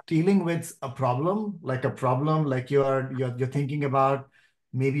you're dealing with a problem like you're thinking about,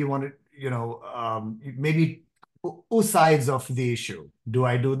 maybe you want to, maybe two sides of the issue. Do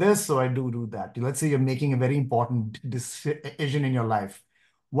I do this or I do that? Let's say you're making a very important decision in your life.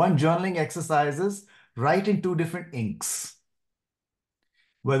 One journaling exercise is write in two different inks,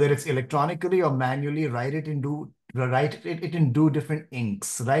 whether it's electronically or manually. Write it in two different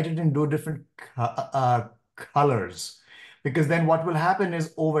inks. Write it in two different colors. Because then what will happen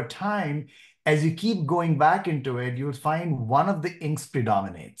is over time, as you keep going back into it, you'll find one of the inks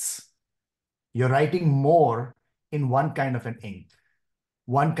predominates. You're writing more in one kind of an ink.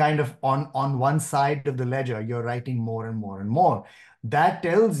 One kind of on one side of the ledger, you're writing more and more and more. That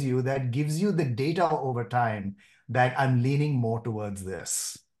gives you the data over time that I'm leaning more towards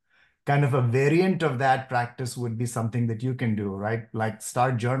this. Kind of a variant of that practice would be something that you can do, right? Like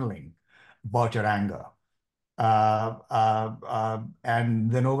start journaling about your anger. And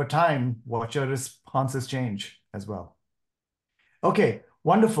then over time, watch your responses change as well. Okay,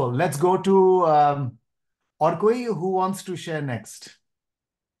 wonderful. Let's go to Orkoi, who wants to share next?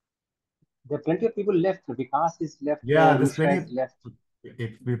 There are plenty of people left. Vikas is left. Yeah, there's Nisha is plenty left. of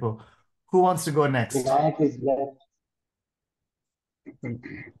people. Who wants to go next? Vinayak is left.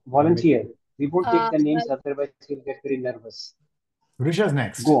 Volunteer. We won't take the names, otherwise you'll get very nervous. Risha's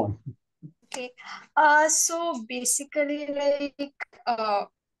next. Go on. Okay. So basically,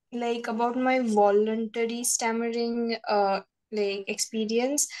 like about my voluntary stammering like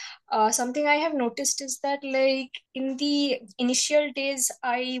experience, something I have noticed is that like in the initial days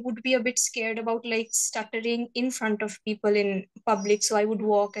I would be a bit scared about like stuttering in front of people in public, so I would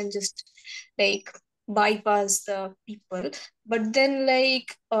walk and just like bypass the people. But then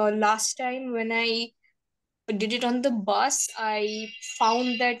like last time when I did it on the bus, I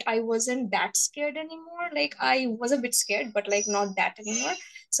found that I wasn't that scared anymore. Like I was a bit scared, but like not that anymore.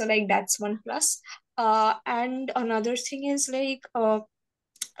 So like that's one plus. And another thing is like so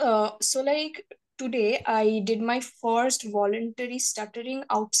like today I did my first voluntary stuttering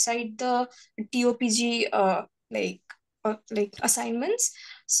outside the TOPG like assignments.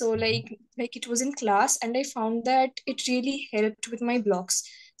 So like it was in class, and I found that it really helped with my blocks.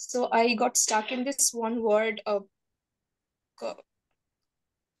 So I got stuck in this one word,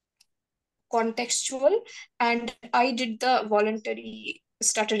 contextual, and I did the voluntary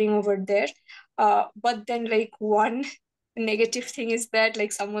stuttering over there. But then like one negative thing is that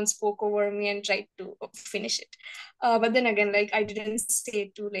like someone spoke over me and tried to finish it. But then again, like I didn't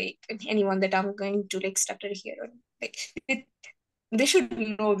say to like anyone that I'm going to like stutter here, or like they should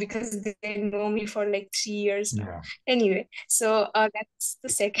know because they know me for like 3 years now. Yeah. Anyway, so that's the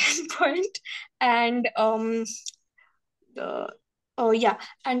second point. And the oh yeah,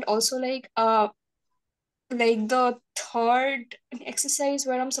 and also like the third exercise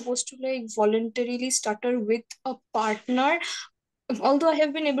where I'm supposed to like voluntarily stutter with a partner. Although I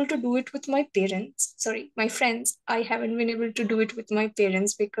have been able to do it with my parents, sorry, my friends, I haven't been able to do it with my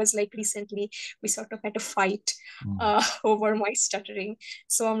parents because like recently we sort of had a fight over my stuttering.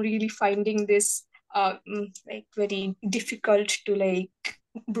 So I'm really finding this like very difficult to like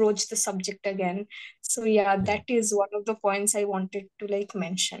broach the subject again. So yeah, that is one of the points I wanted to like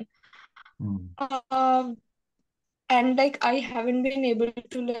mention. Um, and like I haven't been able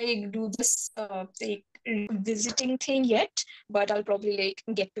to like do this like visiting thing yet, but I'll probably like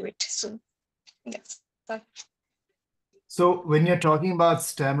get to it soon. Yes. So when you're talking about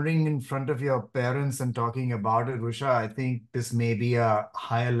stammering in front of your parents and talking about it, Rusha, I think this may be a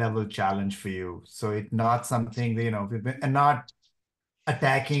higher level challenge for you. So it's not something that, and not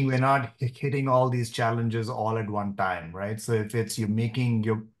attacking, we're not hitting all these challenges all at one time, right? So if it's you're making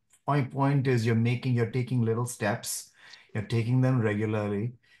your point is you're taking little steps, you're taking them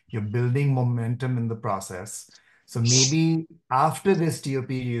regularly, you're building momentum in the process. So maybe after this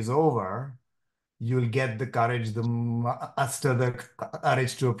TOPG is over, you'll get the courage, the muster the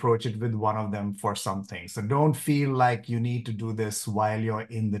courage to approach it with one of them for something. So don't feel like you need to do this while you're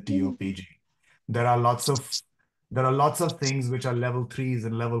in the TOPG. There are lots of things which are level 3s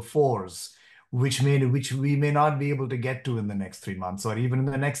and level 4s, which we may not be able to get to in the next 3 months or even in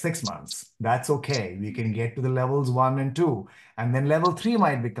the next 6 months. That's okay. We can get to the levels 1 and 2, and then level 3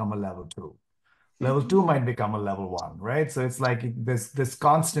 might become a level 2. Level 2 might become a level 1, right? So it's like this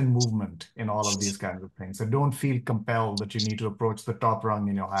constant movement in all of these kinds of things. So don't feel compelled that you need to approach the top rung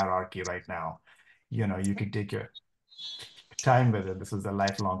in your hierarchy right now. You can take your time with it. This is a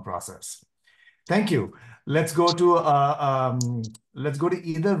lifelong process. Thank you. Let's go to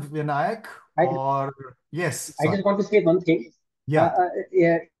either Vinayak or yes. I just want to say one thing. Yeah.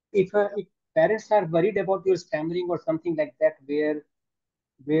 Yeah, if parents are worried about your stammering or something like that, where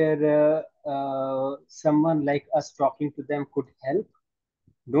someone like us talking to them could help,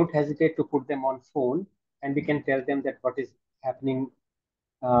 don't hesitate to put them on phone, and we can tell them that what is happening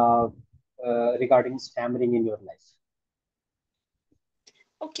uh, regarding stammering in your life.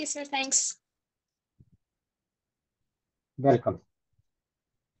 Okay, sir, thanks. Welcome.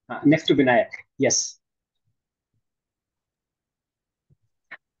 Next to Vinayak. Yes.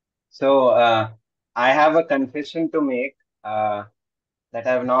 So I have a confession to make that I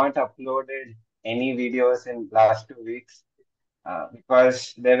have not uploaded any videos in last 2 weeks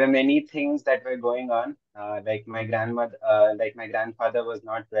because there were many things that were going on. Like my grandfather was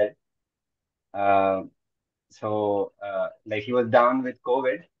not well. Uh, like he was down with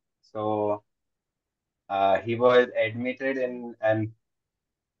COVID. So he was admitted in an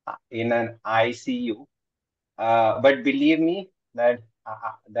ICU. But believe me that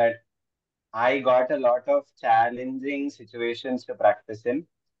I got a lot of challenging situations to practice in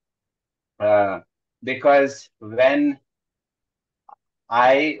because when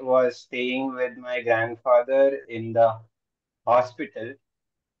I was staying with my grandfather in the hospital,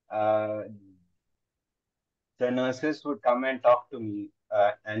 uh, the nurses would come and talk to me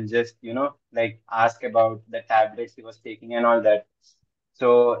and just, like ask about the tablets he was taking and all that.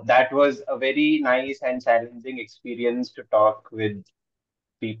 So that was a very nice and challenging experience to talk with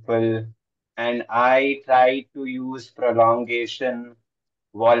people. And I try to use prolongation,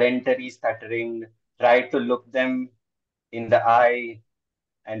 voluntary stuttering, try to look them in the eye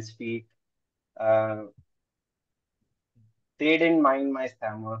and speak. Uh, they didn't mind my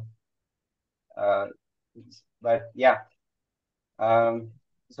stammer. Uh, but yeah, um,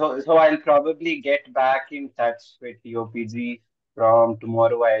 so I'll probably get back in touch with TOPG from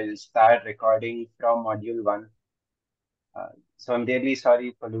tomorrow. I'll start recording from module one. So I'm really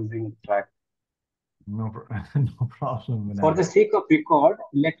sorry for losing track. No, no problem, For the Vinayak. sake of record,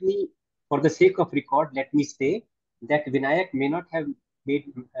 let me say that Vinayak may not have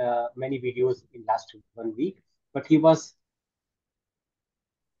made many videos in last 1 week, but he was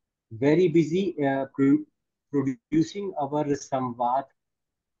very busy producing our Samvad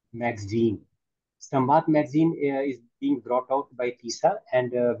magazine. Samvad magazine is being brought out by TISA,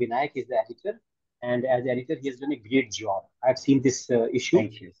 and Vinayak is the editor. And as editor, he has done a great job. I've seen this issue.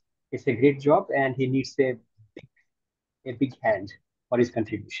 Thank you. It's a great job, and he needs a big hand for his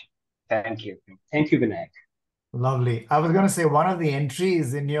contribution. Thank you. Thank you, Vinayak. Lovely. I was going to say one of the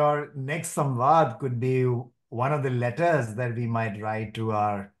entries in your next Samvad could be one of the letters that we might write to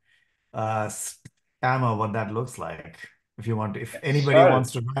our spammer, what that looks like. If you want to, if anybody Sure.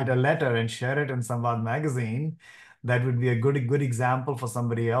 wants to write a letter and share it in Samvad magazine, that would be a good example for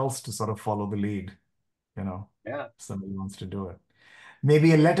somebody else to sort of follow the lead. Yeah. If somebody wants to do it.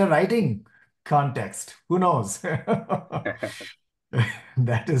 Maybe a letter writing contest. Who knows?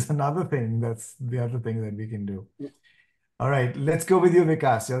 That is another thing. That's the other thing that we can do. All right, let's go with you,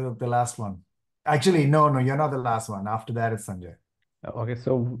 Vikas. You're the last one. Actually, no, you're not the last one. After that, it's Sanjay. Okay,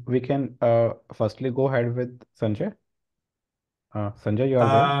 so we can firstly go ahead with Sanjay. Sanjay, you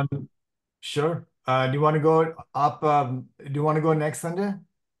are there? Sure. Do you want to go up? Do you want to go next, Sanjay?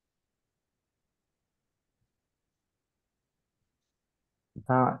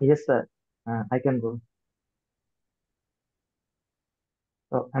 Yes, sir. I can go.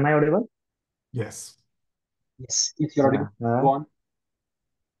 So, am I audible? Yes. Yes, if you're audible, go on.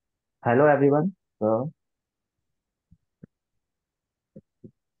 Hello, everyone. So,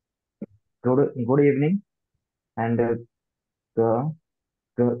 good evening, and go,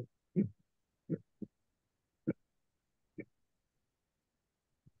 go,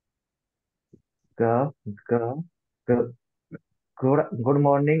 go, go, go, good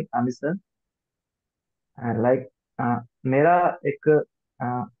morning, Amit sir. Like मेरा एक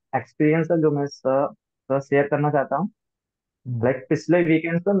experience है जो मैं sir share करना चाहता हूँ. Like पिछले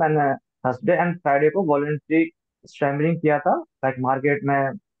weekend पे मैंने थर्सडे एंड फ्राइडे को वॉलंटरी स्टैमरिंग किया था लाइक मार्केट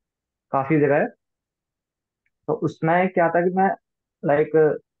में काफी जगह. तो उसमें क्या था कि मैं लाइक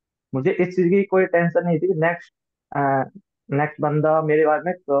मुझे इस चीज की कोई टेंशन नहीं थी कि नेक्स्ट बंदा मेरे बारे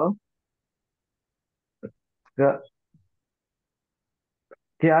में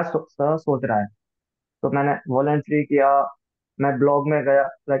क्या सोच रहा है. तो मैंने वॉलंटरी किया. मैं ब्लॉग में गया,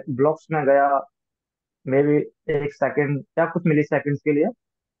 लाइक ब्लॉग्स में गया मे बी 1 सेकंड या कुछ मिली सेकंड्स के लिए,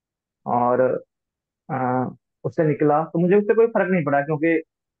 और अ, उससे निकला. तो मुझे उससे कोई फर्क नहीं पड़ा क्योंकि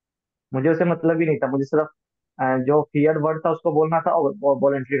मुझे उससे मतलब ही नहीं था. मुझे सिर्फ जो फीयर्ड वर्ड था उसको बोलना था और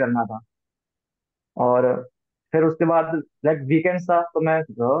वॉलंटरी करना था. और फिर उसके बाद लाइक वीकेंड था तो मैं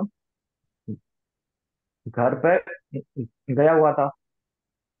घर पे गया हुआ था।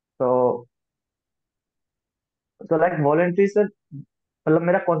 तो लाइक वॉलेंट्री से मतलब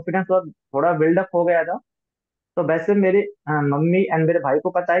मेरा कॉन्फिडेंस थोड़ा बिल्डअप हो गया था। तो वैसे मेरी मम्मी एंड मेरे भाई को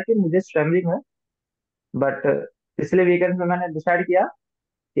पता है कि मुझे स्टैमरिंग है। बट पिछले वीकेंड में मैंने डिसाइड किया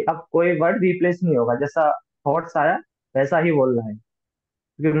कि अब कोई वर्ड रिप्लेस नहीं होगा, जैसा थॉट्स आया वैसा ही बोलना है,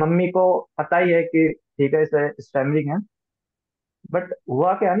 क्योंकि मम्मी को पता ही है कि ठीक है इसे स्टैमरिंग है। बट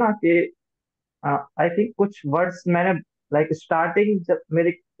हुआ क्या ना कि आई थिंक कुछ वर्ड्स मैंने लाइक स्टार्टिंग जब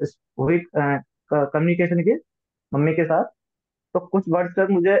मेरी हुई कम्युनिकेशन की मम्मी के साथ, तो कुछ वर्ड्स तक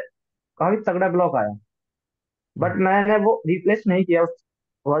मुझे काफी तगड़ा ब्लॉक आया। बट मैंने वो रिप्लेस नहीं किया उस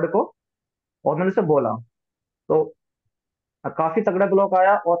वर्ड को, और मैंने उसे बोला। तो काफी तगड़ा ब्लॉक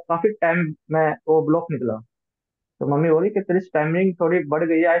आया और काफी टाइम में वो ब्लॉक निकला। तो मम्मी बोली कि तेरी स्टैमरिंग थोड़ी बढ़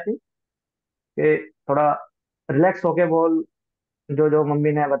गई है, आई थिंक कि थोड़ा रिलैक्स होके बोल, जो जो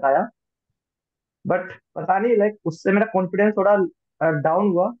मम्मी ने बताया। बट पता नहीं लाइक उससे मेरा कॉन्फिडेंस थोड़ा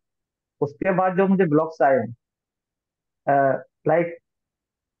डाउन हुआ। उसके बाद जो मुझे ब्लॉक्स आए, लाइक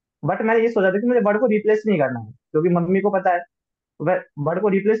बट मैंने ये सोचा था कि मुझे वर्ड को रिप्लेस नहीं करना है, क्योंकि मम्मी को पता है। तो मैं वर्ड को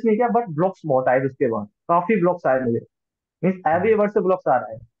रिप्लेस नहीं किया, बट ब्लॉक्स बहुत आए उसके बाद, काफी ब्लॉक्स आए मुझे। मीन्स एवरी वर्ड से ब्लॉक्स आ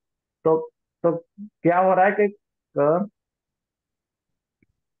रहा है। तो क्या हो रहा है कि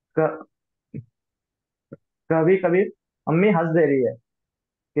कभी कभी मम्मी हंस दे रही है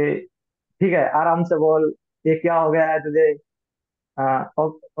कि ठीक है आराम से बोल, ये क्या हो गया है तुझे।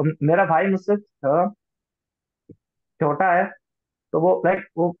 और मेरा भाई मुझसे छोटा है। तो वो लाइक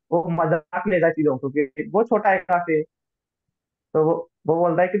वो मजाक लेता है चीजों को, क्योंकि वो छोटा है काफी। तो वो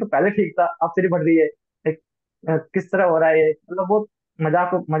बोलता है कि तू पहले ठीक था, अब तेरी बढ़ रही है। एक, किस तरह हो रहा है ये, मतलब वो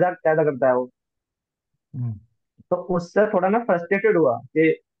मजाक मजाक पैदा करता है वो। तो उससे थोड़ा मैं फ्रस्ट्रेटेड हुआ कि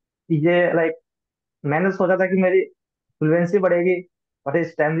ये लाइक मैंने सोचा था कि मेरी फ्लुएंसी बढ़ेगी, और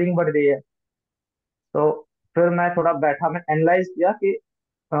स्टैमरिंग बढ़ रही है। तो फिर मैं थोड़ा बैठा, मैं एनालाइज किया कि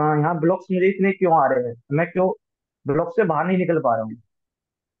यहाँ ब्लॉक्स मुझे इतने क्यों आ रहे हैं, मैं क्यों ब्लॉक से बाहर नहीं निकल पा रहा हूँ।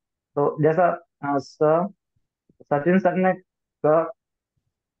 तो जैसा सचिन सर ने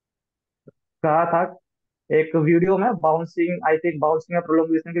कहा था एक वीडियो में, बाउंसिंग आई थिंक बाउंसिंग या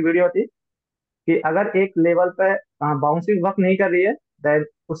प्रोलोंगेशन की वीडियो थी, कि अगर एक लेवल पे बाउंसिंग वर्क नहीं कर रही है, देन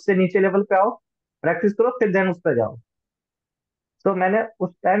उससे नीचे लेवल पे आओ, प्रैक्टिस करो, फिर देन उस पर जाओ। तो मैंने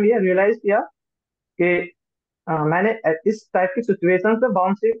उस टाइम ये रियलाइज किया कि मैंने इस टाइप की सिचुएशन पे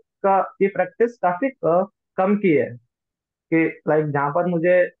बाउंसिंग का की प्रैक्टिस काफी कम की है। कि लाइक जहाँ पर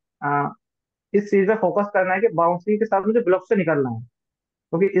मुझे इस चीज पे फोकस करना है कि बाउंसिंग के साथ मुझे ब्लॉक से निकलना है।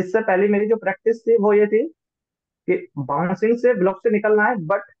 क्योंकि इससे पहले मेरी जो प्रैक्टिस थी वो ये थी कि बाउंसिंग से ब्लॉक से निकलना है,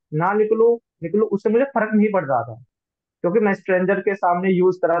 बट ना निकलूं निकलूं उससे मुझे फर्क नहीं पड़ रहा था, क्योंकि मैं स्ट्रेंजर के सामने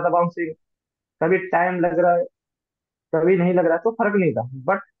यूज कर रहा था बाउंसिंग। कभी टाइम लग रहा है, कभी नहीं लग रहा है, तो फर्क नहीं था।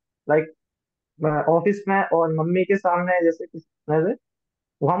 बट लाइक ऑफिस में और मम्मी के सामने जैसे जैसे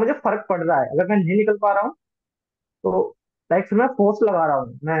वहां मुझे फर्क पड़ रहा है, अगर मैं नहीं निकल पा रहा हूँ तो लाइक फिर मैं फोर्स लगा रहा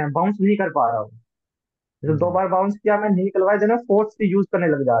हूँ, मैं बाउंस नहीं कर पा रहा हूँ। जैसे 2 बार बाउंस किया, मैं नहीं निकल पाया, जब मैं फोर्स भी यूज करने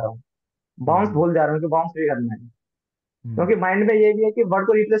लग जा रहा हूँ, बाउंस भूल जा रहा हूँ कि बाउंस भी करना है। क्योंकि माइंड में ये भी है कि वर्ड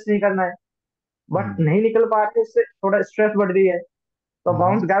को रिप्लेस नहीं करना है, बट नहीं निकल पा रहे, उससे थोड़ा स्ट्रेस बढ़ रही है। तो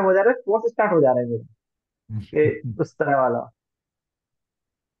बाउंस गायब हो जा रहा है, फोर्स स्टार्ट हो जा रहा है मेरा, कि उस तरह वाला।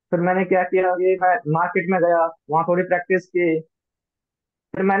 फिर मैंने क्या किया कि मैं मार्केट में गया, वहां थोड़ी प्रैक्टिस की।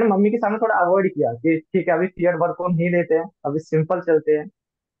 फिर मैंने मम्मी के सामने थोड़ा अवॉइड किया कि ठीक है अभी फीयर वर्क को नहीं लेते हैं, अभी सिंपल चलते हैं।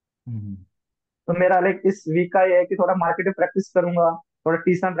 तो मेरा लाइक इस वीक का ये है कि थोड़ा मार्केट में प्रैक्टिस करूंगा, थोड़ा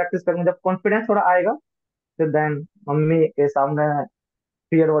टीसा में प्रैक्टिस करूंगा, जब कॉन्फिडेंस थोड़ा आएगा फिर देन मम्मी के सामने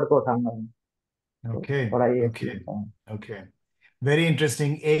फीयर वर्क को उठाऊंगा। तो ओके थोड़ा ये ओके फील होता है। Okay, very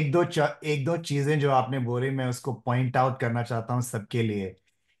interesting. एक दो चीजें जो आपने बोली मैं उसको पॉइंट आउट करना चाहता हूँ सबके लिए।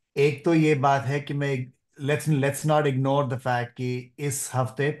 एक तो ये बात है कि मैं let's let's not ignore the fact कि इस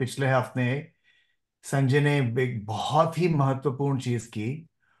हफ्ते पिछले हफ्ते संजय ने एक बहुत ही महत्वपूर्ण चीज की।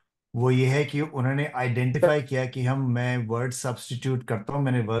 वो ये है कि उन्होंने आइडेंटिफाई किया कि मैं वर्ड सब्स्टिट्यूट करता हूं,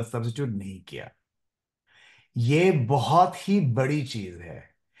 मैंने वर्ड सब्स्टिट्यूट नहीं किया। ये बहुत ही बड़ी चीज है।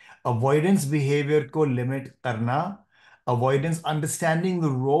 अवॉइडेंस बिहेवियर को लिमिट करना, avoidance understanding the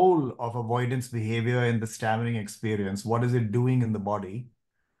role of avoidance behaviour in the stammering experience, what is it doing in the body,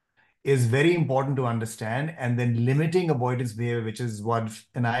 is very important to understand. And then limiting avoidance behavior, which is what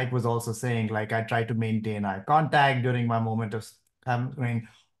Vinayak was also saying, like I try to maintain eye contact during my moment of hammering.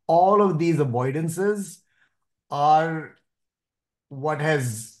 All of these avoidances are what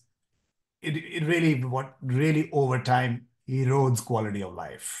has it really, what really over time erodes quality of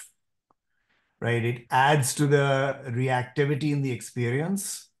life, right? It adds to the reactivity in the experience.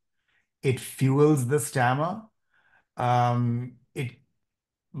 It fuels the stammer. It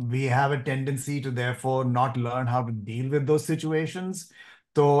we have a tendency to therefore not learn how to deal with those situations.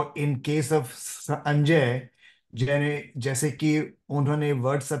 तो in case of Anjay, जैसे कि उन्होंने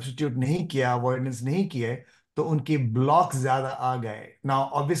word substitute नहीं किया, avoidance नहीं किए, तो उनकी ब्लॉक ज्यादा आ गए. नाउ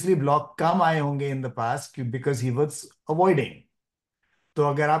ऑब्वियसली ब्लॉक कम आए होंगे in the past because he was avoiding. तो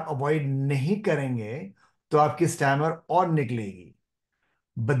अगर आप अवॉइड नहीं करेंगे तो आपकी स्टैमर और निकलेगी.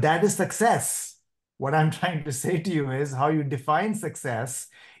 But that is success. What I'm trying to say to you is how you define success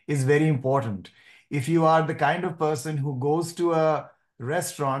is very important. If you are the kind of person who goes to a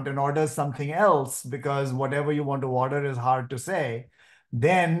restaurant and orders something else because whatever you want to order is hard to say,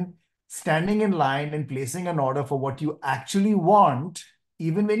 then standing in line and placing an order for what you actually want,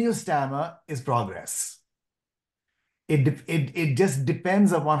 even when you stammer, is progress. It just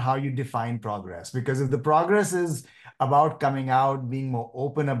depends upon how you define progress. Because if the progress is about coming out, being more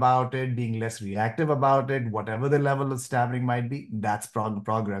open about it, being less reactive about it, whatever the level of stammering might be, that's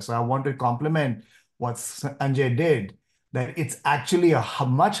progress. So I want to compliment what Sanjay did, that it's actually a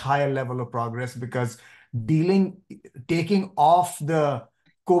much higher level of progress because taking off the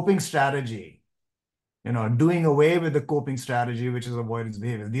coping strategy, doing away with the coping strategy, which is avoidance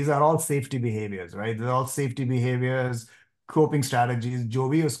behaviors. These are all safety behaviors, right? They're all safety behaviors, coping strategies, जो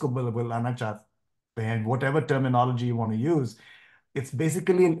भी उसको बुलाना चाहते हैं, whatever terminology you want to use. It's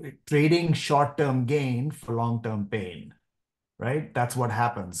basically trading short-term gain for long-term pain, right? That's what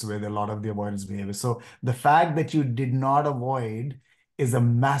happens with a lot of the avoidance behaviors. So the fact that you did not avoid is a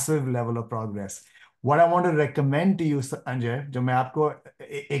massive level of progress. What I want to recommend to you, Anjay, जो मैं आपको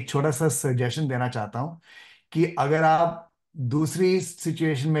एक छोटा सा suggestion देना चाहता हूँ कि अगर आप दूसरी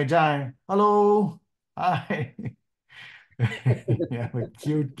सिचुएशन में जाएं, hello, hi, you have a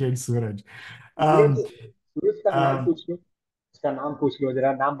cute kid, Suraj. Suraj Um, सूरज का नाम पूछ लो, उसका नाम पूछ लो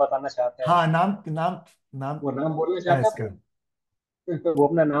जरा, नाम बताना चाहता है. हाँ, नाम नाम नाम वो नाम बोलना क्या है चाहता इसका? है. वो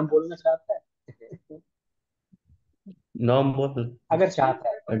अपना नाम बोलना चाहता है. नाम बोल. अगर चाहता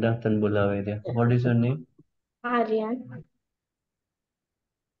है. Adaptan Bulaveria. What is your name? Aryan.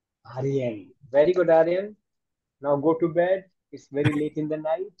 Aryan. Very good, Aryan. Now go to bed. It's very late in the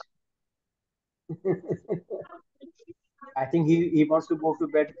night. I think he wants to go to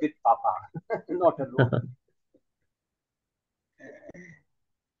bed with Papa, not alone.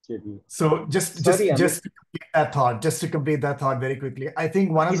 So just Sorry, just Amit. just to complete that thought very quickly, I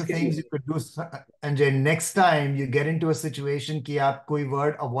think one of the things you could do, Anjay, next time you get into a situation कि आप कोई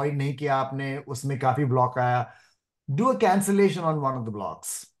word avoid नहीं किया आपने, उसमें काफी block आया, do a cancellation on one of the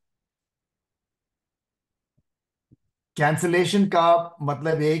blocks. Cancellation का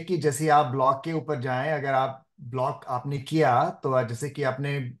मतलब ये कि जैसे आप ब्लॉक के ऊपर जाएं, अगर आप ब्लॉक आपने किया तो जैसे कि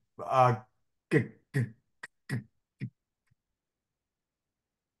आपने आ, क, क, क, क,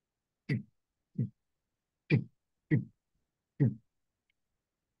 क, क, क,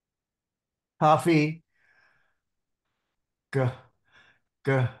 काफी क,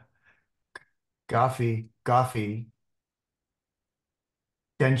 क, काफी काफी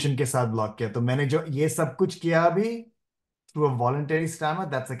टेंशन के साथ ब्लॉक किया, तो मैंने जो ये सब कुछ किया अभी through a voluntary stammer,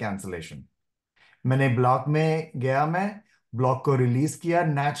 that's a cancellation. मैंने ब्लॉक में गया, मैं ब्लॉक को रिलीज किया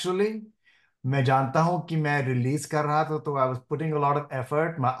नेचुरली. मैं जानता हूं कि मैं रिलीज कर रहा था तो I was putting a lot of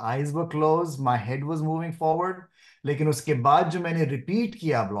effort, my eyes were close, my head was moving forward. लेकिन उसके बाद जो मैंने रिपीट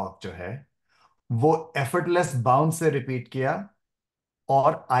किया ब्लॉक जो है, वो एफर्टलेस बाउंस से रिपीट किया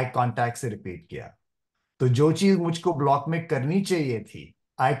और आई कांटेक्ट से रिपीट किया. तो जो चीज मुझको ब्लॉक में करनी चाहिए थी,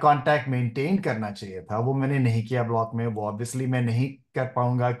 आई कांटेक्ट मेंटेन करना चाहिए था, वो मैंने नहीं किया ब्लॉक में. वो ऑब्वियसली मैं नहीं कर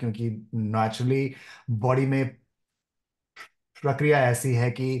पाऊंगा क्योंकि नेचुरली बॉडी में प्रक्रिया ऐसी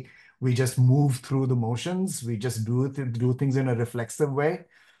है कि we just move through the motions, we just do things in a reflexive way.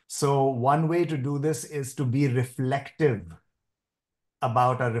 So one way to do this is to be reflective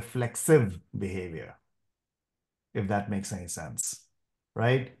about a reflexive behavior, if that makes any sense,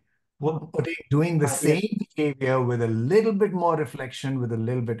 right? Doing the Yes. same behavior with a little bit more reflection, with a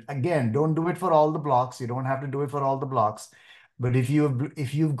little bit, again, don't do it for all the blocks. You don't have to do it for all the blocks. But if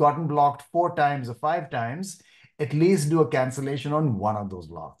you've gotten blocked 4 times or 5 times, at least do a cancellation on one of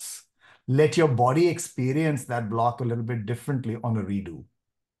those blocks. Let your body experience that block a little bit differently on a redo.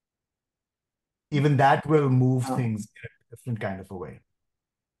 Even that will move things in a different kind of a way.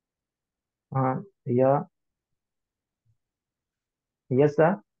 Yeah, yes, sir.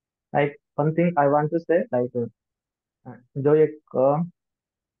 Like one thing I want to say, like जो एक क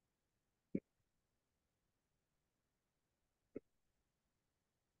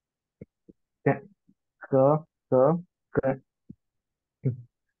क क क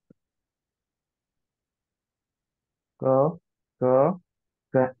क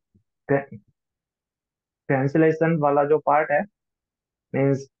क क cancellation वाला जो पार्ट है,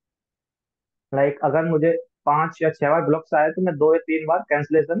 मीन्स लाइक अगर मुझे 5 या 6 बार ब्लॉक्स आए तो मैं 2 या 3 बार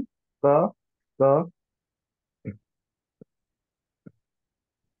कैंसिलेशन क क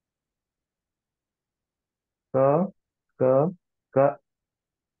क क क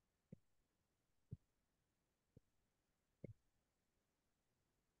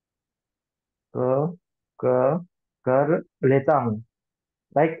क क कर लेता हूँ।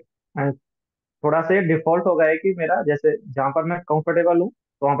 लाइक थोड़ा सा डिफॉल्ट हो गया है कि मेरा जैसे जहाँ पर मैं कंफर्टेबल हूँ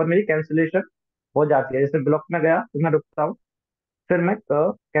तो वहां पर मेरी कैंसिलेशन हो जाती है। जैसे ब्लॉक में गया तो मैं रुकता हूँ, फिर मैं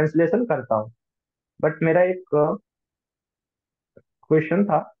कैंसिलेशन करता हूँ। बट मेरा एक क्वेश्चन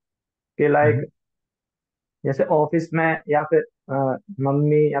था कि लाइक जैसे ऑफिस में या फिर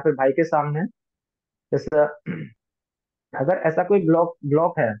मम्मी या फिर भाई के सामने, जैसे अगर ऐसा कोई ब्लॉक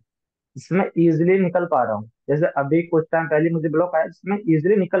ब्लॉक है जिसमें इजिली निकल पा रहा हूँ, जैसे अभी कुछ टाइम पहले मुझे ब्लॉक आया जिसमें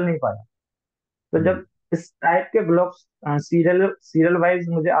इजिली निकल नहीं पाया, तो जब इस टाइप के ब्लॉक्स सीरियल सीरियल वाइज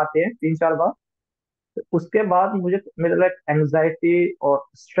मुझे आते हैं 3 4 बार, तो उसके बाद मुझे मेरा लाइक एंग्जाइटी और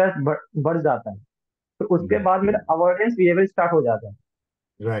स्ट्रेस बढ़ जाता है। तो उसके बाद मेरा अवॉइडेंस बिहेवियर स्टार्ट हो जाता है।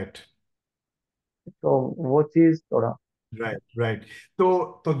 राइट, तो वो चीज थोड़ा। right.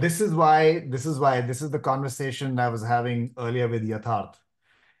 तो this is the conversation I was having earlier with Yatharth.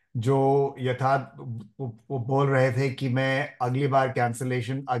 जो यथार्थ वो बोल रहे थे कि मैं अगली बार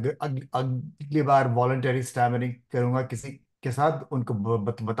कैंसलेशन अगली बार वॉलंटरी स्टैमरिंग करूंगा किसी के साथ, उनको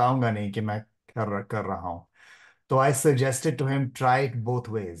बताऊंगा नहीं कि मैं कर रहा हूं। तो I suggested to him try it both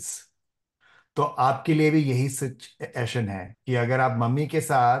ways. तो आपके लिए भी यही सिचुएशन है कि अगर आप मम्मी के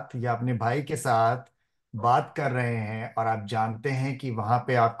साथ या अपने भाई के साथ बात कर रहे हैं और आप जानते हैं कि वहां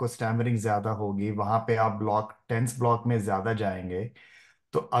पे आपको स्टैमरिंग ज्यादा होगी, वहां पे आप ब्लॉक टेंस ब्लॉक में ज्यादा जाएंगे,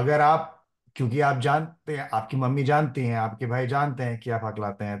 तो अगर आप, क्योंकि आप जानते हैं, आपकी मम्मी जानती हैं, आपके भाई जानते हैं कि आप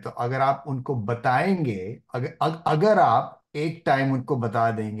हकलाते हैं, तो अगर आप उनको बताएंगे, अगर आप एक टाइम उनको बता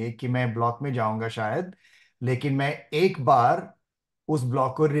देंगे कि मैं ब्लॉक में जाऊंगा शायद, लेकिन मैं एक बार उस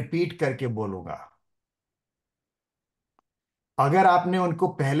ब्लॉक को रिपीट करके बोलूंगा। अगर आपने उनको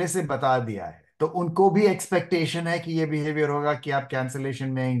पहले से बता दिया है तो उनको भी एक्सपेक्टेशन है कि ये बिहेवियर होगा कि आप कैंसलेशन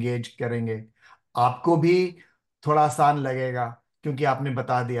में एंगेज करेंगे। आपको भी थोड़ा आसान लगेगा क्योंकि आपने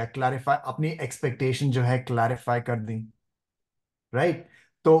बता दिया, क्लैरिफाई अपनी एक्सपेक्टेशन जो है क्लैरिफाई कर दी। राइट।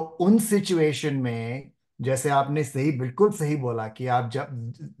 तो उन सिचुएशन में जैसे आपने सही, बिल्कुल सही बोला कि आप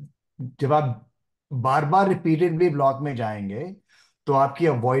जब जब आप बार बार रिपीटेडली ब्लॉक में जाएंगे तो आपकी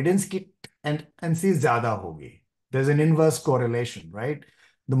अवॉइडेंस की टेंडेंसी ज्यादा होगी। there's an inverse correlation, right?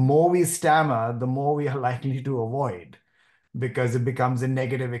 The more we stammer, the more we are likely to avoid because it becomes a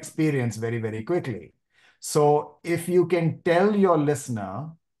negative experience very, very quickly. So if you can tell your listener,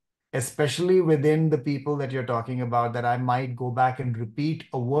 especially within the people that you're talking about, that I might go back and repeat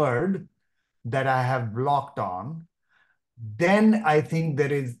a word that I have blocked on, then I think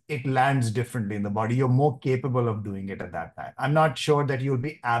it lands differently in the body. You're more capable of doing it at that time. I'm not sure that you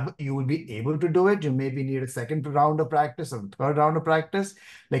will be able to do it. You maybe need a second round of practice or third round of practice.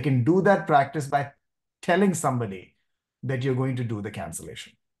 They can do that practice by telling somebody that you're going to do the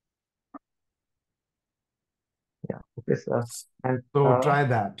cancellation. Yeah, okay, sir. And So try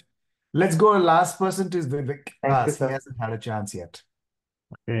that. Let's go. Last person is Vivek. thank you, He sir. hasn't had a chance yet.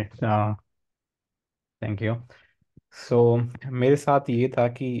 Okay, thank you. सो मेरे साथ ये था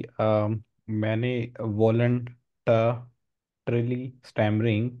कि मैंने voluntarily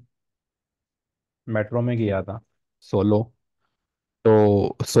stammering metro में किया था, solo.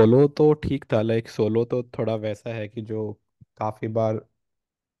 तो सोलो तो ठीक था, लाइक सोलो तो थोड़ा वैसा है कि जो काफ़ी बार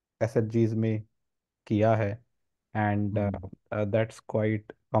एसएचजीज में किया है, and that's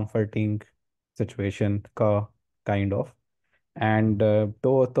quite comforting situation का काइंड ऑफ। एंड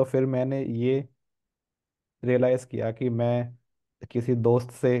तो फिर मैंने ये रियलाइज़ किया कि मैं किसी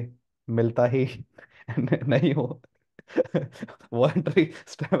दोस्त से मिलता ही नहीं हूँ। वॉलंटरी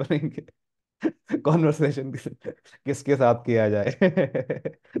स्टैमरिंग कॉन्वर्सेशन किसके साथ किया जाए।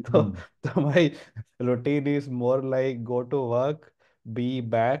 तो भाई routine is more like go to work, be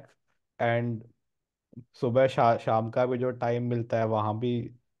back, and सुबह शाम का भी जो टाइम मिलता है वहाँ भी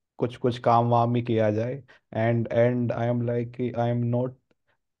कुछ कुछ काम वाम भी किया जाए। And I am like I am not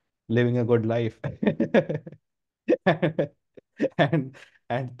living a good life. And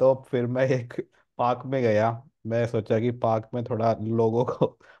and तो फिर मैं एक पार्क में गया। मैं सोचा कि पार्क में थोड़ा लोगों को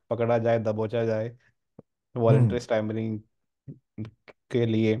पकड़ा जाए, दबोचा जाए वॉलंटरी स्टैमरिंग के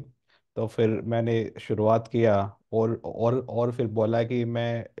लिए। तो फिर मैंने शुरुआत किया, और फिर बोला कि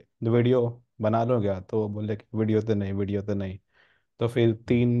मैं वीडियो बना लूँ क्या, तो बोले कि वीडियो तो नहीं, वीडियो तो नहीं। तो फिर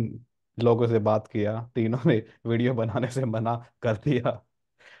 3 लोगों से बात किया, तीनों ने वीडियो बनाने से मना कर दिया।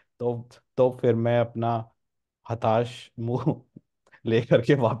 तो तो फिर मैं अपना हताश मुंह लेकर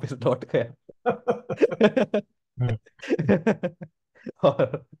के वापस लौट गया।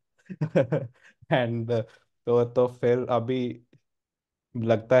 और एंड तो फिर अभी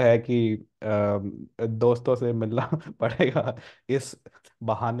लगता है कि दोस्तों से मिलना पड़ेगा इस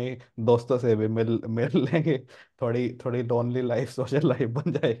बहाने। दोस्तों से भी मिल मिल लेंगे। थोड़ी थोड़ी लोनली लाइफ, सोशल लाइफ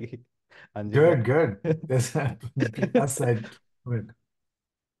बन जाएगी। हाँ जी Good, good. Sir. That's the plus side to it.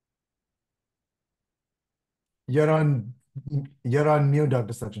 You're on you're on mute,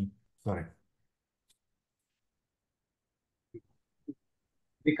 Dr. Sachin. Sorry.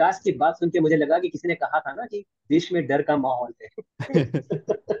 विकास की बात सुन के मुझे लगा कि किसी ने कहा था ना कि देश में डर का माहौल है।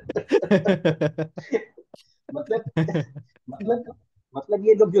 मतलब मतलब मतलब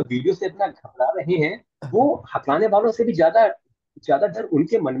ये लोग जो वीडियो से इतना घबरा रहे हैं, वो हकलाने वालों से भी ज्यादा ज्यादा डर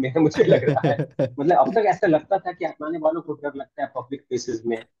उनके मन में है, मुझे लग रहा है। मतलब अब तक ऐसा लगता था कि हकलाने वालों को डर लगता है पब्लिक प्लेसेस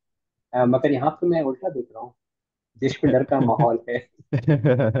में, मगर यहाँ पे मैं उल्टा देख रहा हूँ, देश में डर का माहौल है।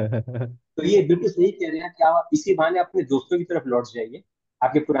 तो ये बिल्कुल सही कह रहे हैं कि आप इसी बहाने अपने दोस्तों की तरफ लौट जाइए।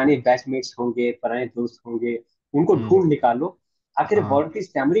 आपके पुराने बैचमेट्स होंगे, पुराने दोस्त होंगे, उनको ढूंढ निकालो। आखिर हाँ। वॉलंटरी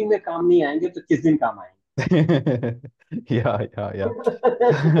स्टैमरिंग में काम नहीं आएंगे तो किस दिन काम या आएंगे?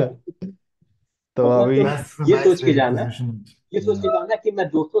 तो मतलब अभी तुम That's a ये nice सोच के way to जाना, position it. ये सोच के जाना कि मैं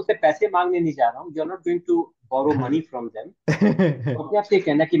दोस्तों से पैसे मांगने नहीं जा रहा हूँ, you are not going to borrow money from them. तो अपने आप से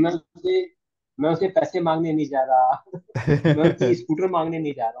कहना कि मैं उसे पैसे मांगने नहीं जा रहा, मैं उनकी स्कूटर मांगने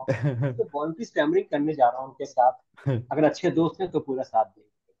नहीं जा रहा हूँ, मैं तो वॉलंटरी स्टैमरिंग करने जा रहा हूँ उनके साथ। अगर अच्छे दोस्त हैं तो पूरा साथ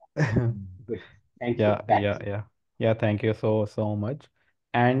देंगे। गुड, थैंक यू, बैक या टू या या thank you so so much.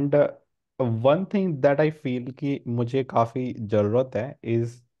 And one thing that I feel कि मुझे काफ़ी ज़रूरत है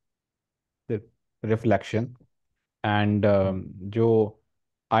इज़ रिफ्लेक्शन। एंड जो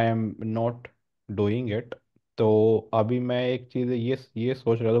I am not doing it. तो अभी मैं एक चीज़ ये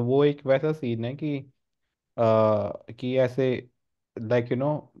सोच रहा था, वो एक वैसा सीन है कि ऐसे लाइक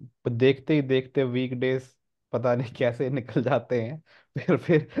देखते ही देखते वीकडेज पता नहीं कैसे निकल जाते हैं।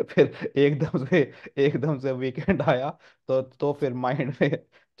 फिर एकदम से वीकेंड आया। तो फिर माइंड में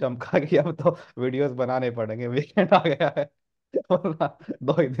चमका कि अब तो वीडियोस बनाने पड़ेंगे, वीकेंड आ गया है। वरना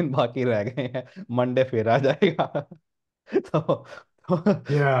 2 ही दिन बाकी रह गए हैं, मंडे फिर आ जाएगा। तो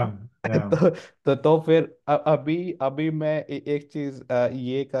Yeah, yeah. तो फिर अभी अभी मैं एक चीज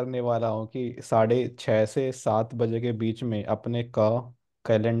ये करने वाला हूँ कि 6:30 से 7 बजे के बीच में अपने का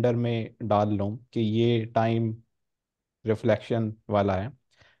कैलेंडर में डाल लूँ कि ये टाइम रिफ्लेक्शन वाला है।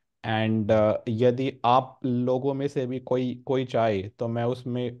 एंड यदि आप लोगों में से भी कोई कोई चाहे तो मैं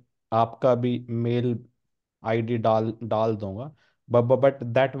उसमें आपका भी मेल आईडी डाल डाल दूंगा। But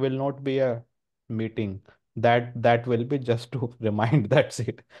that will not be a meeting, that will be just to remind that's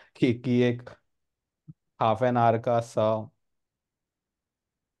it कि एक हाफ एन आवर का सा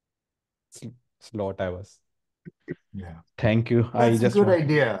स्लॉट है बस। Yeah. Thank you, I That's a just good want.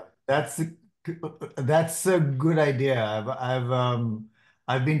 idea. That's a good idea.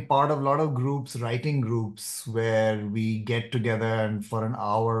 I've been part of a lot of groups, writing groups, where we get together and for an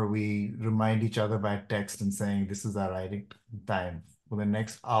hour we remind each other by text and saying this is our writing time. For the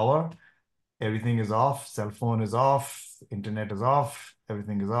next hour, everything is off, cell phone is off, internet is off,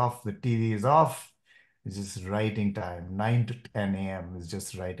 everything is off, the TV is off. It's just writing time. 9 to 10 a.m. is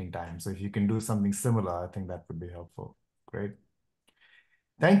just writing time. So if you can do something similar, I think that would be helpful. Great.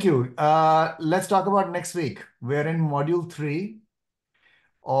 Thank you. Let's talk about next week. We're in module 3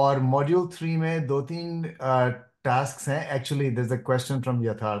 और module 3 में 2-3 tasks हैं. Actually, there's a question from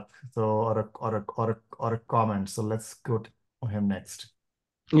Yatharth, so or a comment. So let's go to him next.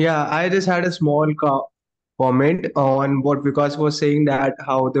 Yeah, I just had a small comment on what Vikas was saying, that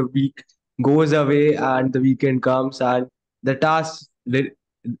how the week goes away and the weekend comes and the task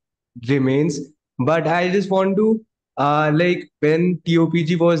remains. But I just want to, like when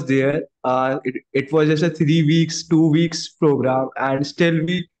TOPG was there, it was just a 3 weeks, 2 weeks program, and still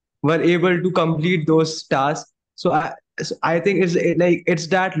we were able to complete those tasks. So I think like it's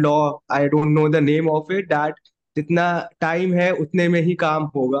that law. I don't know the name of it. That जितना time है उतने में ही काम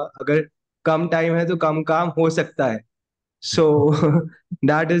होगा, अगर कम time है तो कम काम हो सकता है. So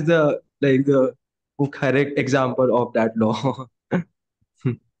that is the like the correct example of that law.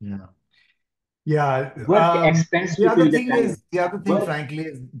 Yeah. Yeah. Work expense The to other fill the thing time. is, the other thing, work frankly,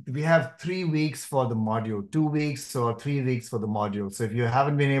 is we have 3 weeks for the module, 2 weeks or 3 weeks for the module. So if you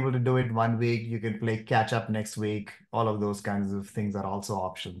haven't been able to do it one week, you can play catch up next week. All of those kinds of things are also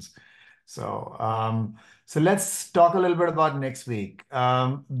options. So let's talk a little bit about next week.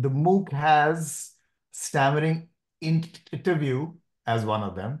 The MOOC has stammering interview as one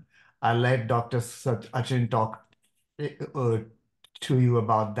of them. I'll let Dr. Achin talk to you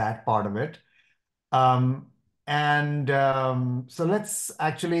about that part of it. Um, And so let's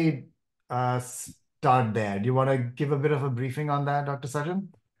actually start there. Do you want to give a bit of a briefing on that, Dr. Sajjan?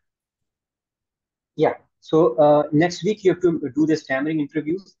 Yeah. So next week you have to do the stammering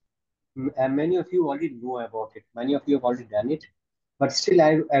interviews. Many of you already know about it. Many of you have already done it. But still,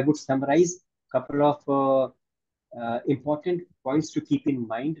 I would summarize a couple of important points to keep in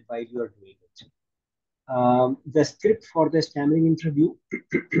mind while you are doing it. The script for the stammering interview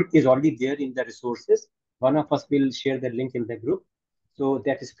is already there in the resources. One of us will share the link in the group. So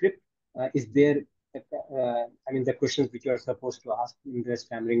that script is there. I mean, the questions which you are supposed to ask in the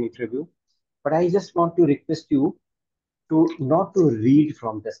stammering interview. But I just want to request you to not to read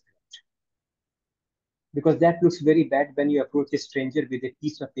from the script, because that looks very bad when you approach a stranger with a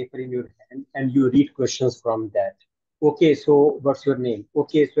piece of paper in your hand and you read questions from that. Okay, so what's your name?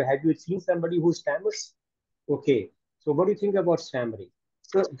 Okay, so have you seen somebody who stammers? Okay, so what do you think about stammering?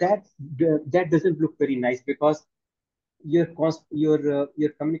 So that doesn't look very nice, because your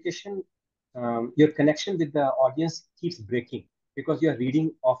communication, your connection with the audience keeps breaking because you're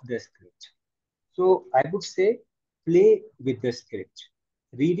reading off the script. So I would say play with the script,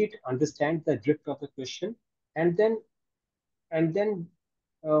 read it, understand the drift of the question, and then and then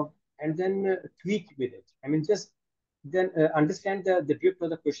uh, tweak with it. I mean, just then understand the drift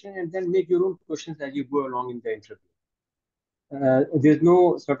of the question and then make your own questions as you go along in the interview. There's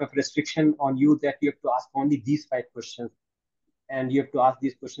no sort of restriction on you that you have to ask only these 5 questions and you have to ask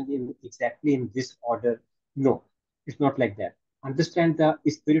these questions in exactly in this order. No, it's not like that. Understand the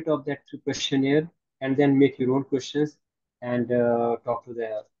spirit of that questionnaire and then make your own questions and talk to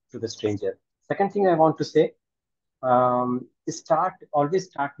the stranger. Second thing I want to say, always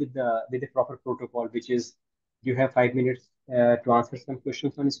start with the proper protocol, which is you have 5 minutes to answer some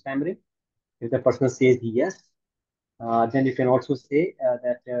questions on stammering. If the person says yes, then you can also say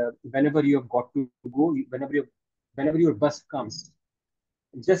that whenever you have got to go, whenever your bus comes,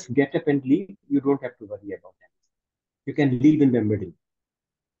 just get up and leave. You don't have to worry about that. You can leave in the middle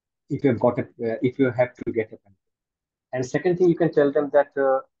if you have got up, if you have to get up. And second thing, you can tell them that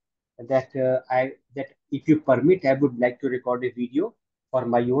that if you permit, I would like to record a video for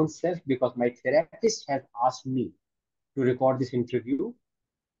my own self, because my therapist has asked me to record this interview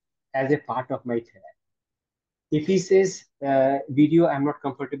as a part of my therapy. If he says video I'm not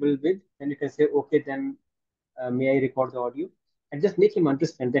comfortable with, then you can say, okay, then may I record the audio? And just make him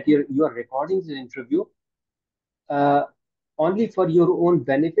understand that you are recording the interview uh, only for your own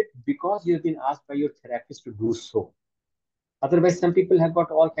benefit, because you've been asked by your therapist to do so. Otherwise, some people have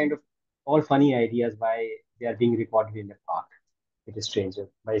got all funny ideas why they are being recorded in a park with a stranger,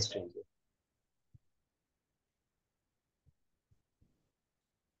 by a stranger.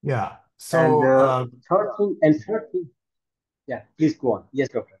 Yeah. And So third thing, yeah, please go on. Yes,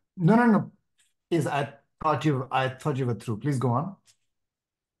 doctor. no. Please, I thought you were through. Please go on.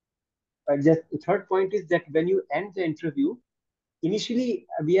 Just the third point is that when you end the interview, initially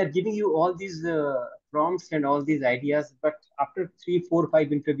we are giving you all these prompts and all these ideas, but after 3, 4,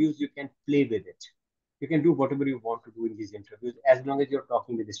 5 interviews, you can play with it. You can do whatever you want to do in these interviews as long as you're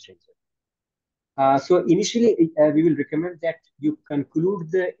talking with a stranger. So initially, we will recommend that you conclude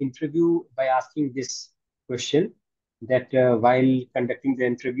the interview by asking this question, that while conducting the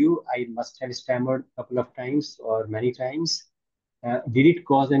interview, I must have stammered a couple of times or many times. Did it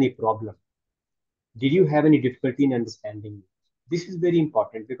cause any problem? Did you have any difficulty in understanding me? This is very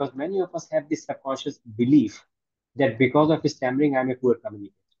important, because many of us have this subconscious belief that because of stammering, I'm a poor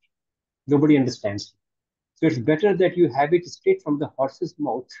communicator. Nobody understands me. So it's better that you have it straight from the horse's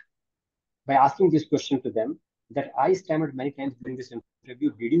mouth by asking this question to them, that I stammered many times during this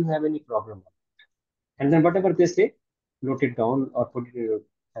interview. Did you have any problem? And then whatever they say, note it down or put it in your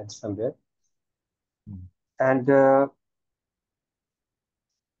head somewhere. And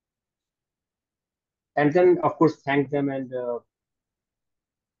then of course thank them and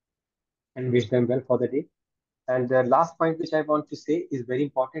wish them well for the day. And the last point which I want to say is very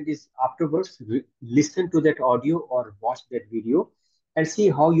important is afterwards listen to that audio or watch that video and see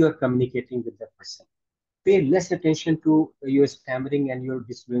how you are communicating with that person. Pay less attention to your stammering and your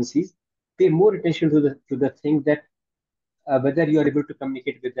disfluencies. Pay more attention to the thing that whether you are able to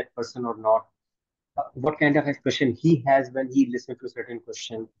communicate with that person or not. What kind of expression he has when he listens to a certain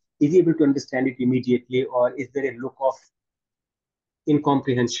question. Is he able to understand it immediately, or is there a look of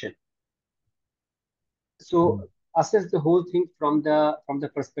incomprehension? So assess the whole thing from the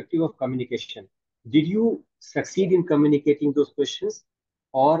perspective of communication. Did you succeed in communicating those questions,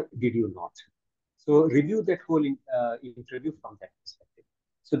 or did you not? So review that whole interview from that perspective.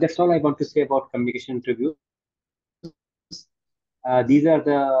 So that's all I want to say about communication interviews. These are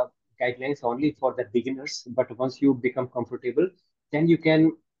the guidelines guidelines only for the beginners, but once you become comfortable, then you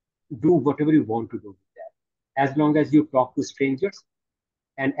can do whatever you want to do with that, as long as you talk to strangers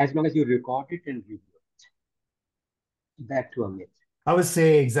and as long as you record it and review it. Back to Amit. I would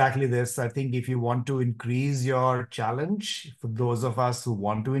say exactly this. I think if you want to increase your challenge, for those of us who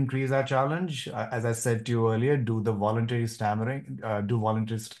want to increase our challenge, as I said to you earlier, do voluntary stammering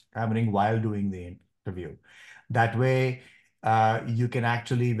while doing the interview. That way, you can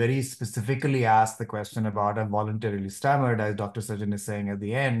actually very specifically ask the question about "I'm voluntarily stammered," as Dr. Sajjan is saying at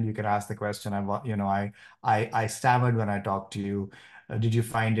the end. You can ask the question, I stammered when I talked to you. Did you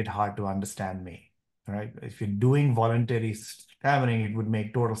find it hard to understand me?" Right? If you're doing voluntary stammering, it would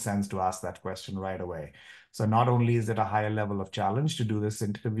make total sense to ask that question right away. So not only is it a higher level of challenge to do this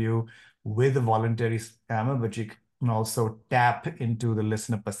interview with a voluntary stammer, but you can also tap into the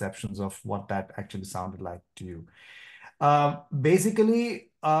listener perceptions of what that actually sounded like to you. Basically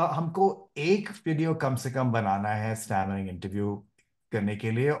हमको एक video कम से कम बनाना है stammering interview करने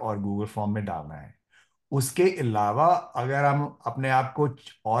के लिए और Google form में डालना है. उसके अलावा अगर हम अपने आप को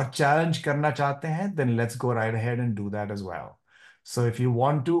और चैलेंज करना चाहते हैं, then let's go right ahead and do that as well. So if you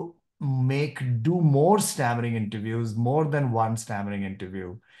want to do more stammering interviews, more than one stammering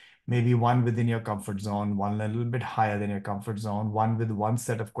interview, maybe one within your comfort zone, one a little bit higher than your comfort zone, one with one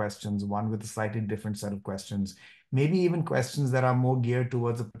set of questions, one with a slightly different set of questions, maybe even questions that are more geared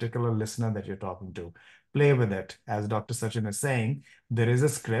towards a particular listener that you're talking to. Play with it. As Dr. Sachin is saying, there is a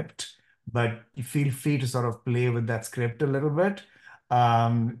script, but you feel free to sort of play with that script a little bit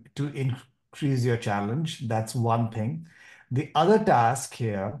to increase your challenge. That's one thing. The other task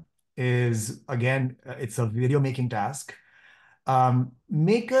here is, again, it's a video making task.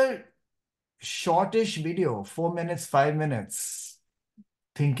 Make a shortish video, 4 minutes, 5 minutes,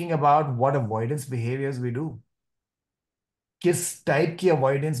 thinking about what avoidance behaviors we do. किस type की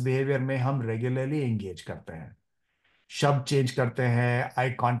avoidance behaviour में हम regularly engage करते हैं. शब्द change करते हैं, eye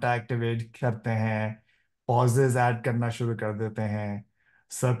contact avoid करते हैं, पॉजेज ऐड करना शुरू कर देते हैं,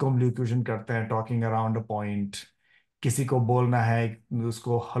 सर्कमलोक्यूशन करते हैं, टॉकिंग अराउंड अ पॉइंट. किसी को बोलना है,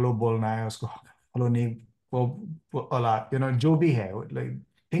 उसको हेलो बोलना है, उसको हेलो नहीं, वो जो भी है, like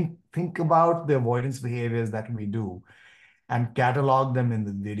think about the avoidance behaviors that we do and catalog them in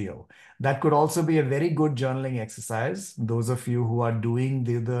the video. That could also be a very good journaling exercise. Those of you who are doing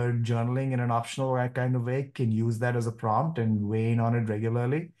the journaling in an optional kind of way can use that as a prompt and weigh in on it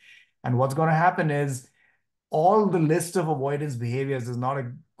regularly. And what's going to happen is all the list of avoidance behaviors is not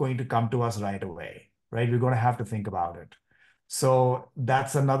going to come to us right away, right? We're going to have to think about it. So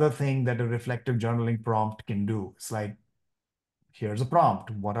that's another thing that a reflective journaling prompt can do. It's like, here's a prompt.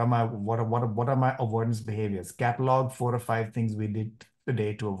 What are my avoidance behaviors? Catalog 4 or 5 things we did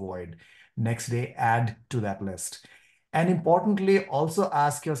today to avoid. Next day, add to that list. And importantly, also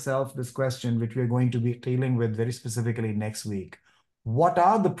ask yourself this question, which we're going to be dealing with very specifically next week. What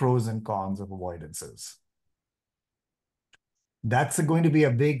are the pros and cons of avoidances? That's going to be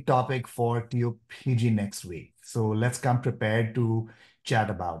a big topic for TOPG next week. So let's come prepared to chat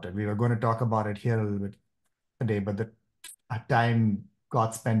about it. We were going to talk about it here a little bit today, but the time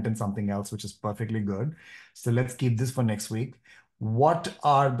got spent in something else, which is perfectly good. So let's keep this for next week. What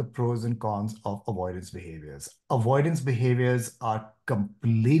are the pros and cons of avoidance behaviors? Avoidance behaviors are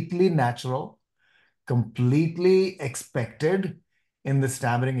completely natural, completely expected in the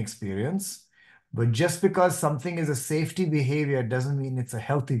stammering experience. But just because something is a safety behavior doesn't mean it's a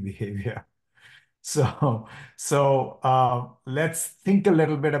healthy behavior. So let's think a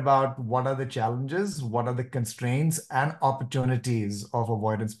little bit about what are the challenges, what are the constraints and opportunities of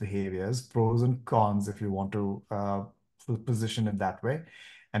avoidance behaviors, pros and cons, if you want to position it that way.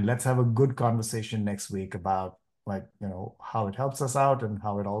 And let's have a good conversation next week about how it helps us out and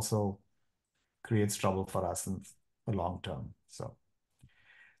how it also creates trouble for us in the long term.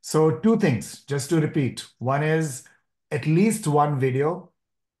 So 2 things, just to repeat. One is at least one video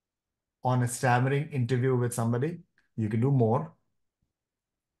on a stammering interview with somebody. You can do more.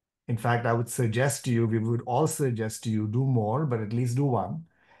 In fact, I would suggest to you, we would all suggest to you do more, but at least do one.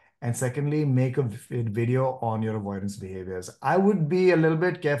 And secondly, make a video on your avoidance behaviors. I would be a little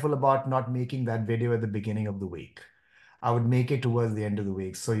bit careful about not making that video at the beginning of the week. I would make it towards the end of the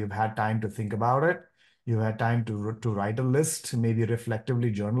week. So you've had time to think about it. You've had time to write a list, maybe reflectively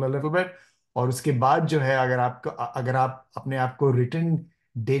journal a little bit. और उसके बाद जो है, अगर आप अपने आप को written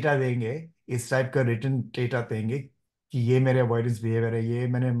डेटा देंगे, इस टाइप का रिटन डेटा देंगे कि ये मेरे अवॉइडेंस बिहेवियर है, ये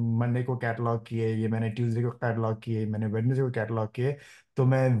मैंने मंडे को कैटलॉग किए, ये मैंने ट्यूसडे को कैटलॉग किए, मैंने वेडनेसडे को कैटलॉग किए, तो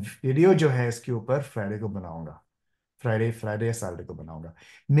मैं वीडियो जो है इसके ऊपर फ्राइडे को बनाऊंगा, फ्राइडे या सैटरडे को बनाऊंगा.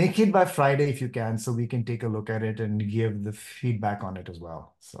 Make it by Friday if you can, so we can take a look at it and give the feedback on it as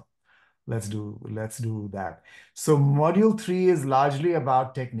well. So let's do that. So module 3 is largely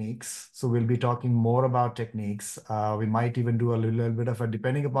about techniques. So we'll be talking more about techniques. We might even do a little bit of a,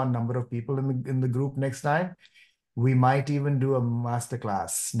 depending upon number of people in the group next time, we might even do a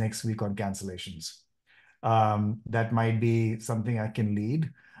masterclass next week on cancellations. That might be something I can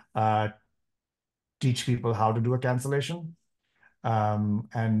lead, teach people how to do a cancellation,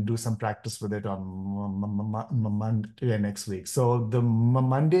 and do some practice with it on Monday next week. So the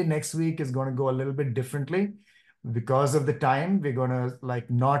Monday next week is going to go a little bit differently because of the time. We're going to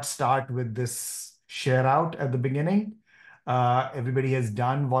like not start with this share out at the beginning. Everybody has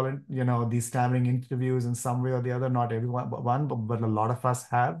done these stammering interviews in some way or the other. Not everyone, but a lot of us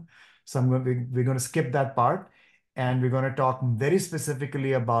have. So we're going to skip that part. And we're going to talk very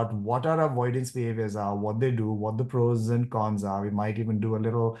specifically about what our avoidance behaviors are, what they do, what the pros and cons are. We might even do a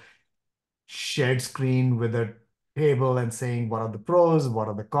little shared screen with a table and saying what are the pros, what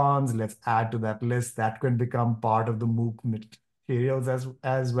are the cons. Let's add to that list. That can become part of the MOOC materials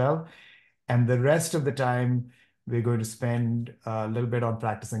as well. And the rest of the time, we're going to spend a little bit on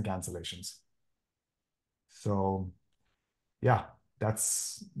practice and cancellations. So yeah,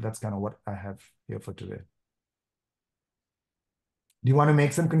 that's kind of what I have here for today. Do you want to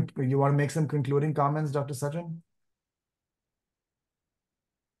make some concluding comments, Dr. Sajjan?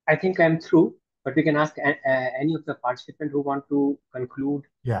 I think I'm through, but we can ask any of the participants who want to conclude.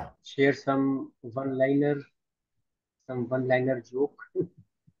 Yeah. Share some one-liner joke.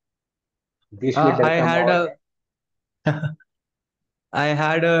 I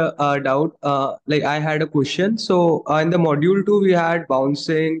had a doubt. Like I had a question. So in the module 2, we had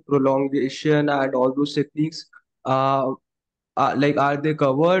bouncing, prolongation, and all those techniques. Like, are they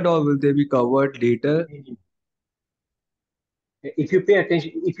covered or will they be covered later? If you pay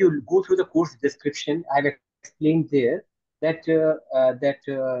attention, if you go through the course description, I've explained there that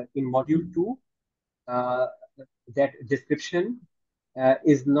in module 2, that description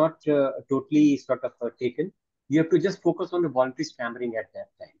is not totally sort of taken. You have to just focus on the voluntary stammering at that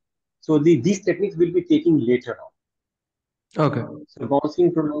time. So these techniques will be taken later on. Okay. So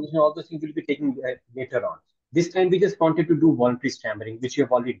bouncing, prolongation, all those things will be taken later on. This time we just wanted to do voluntary stammering, which you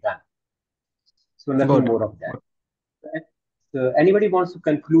have already done. So nothing more of that. Right? So anybody wants to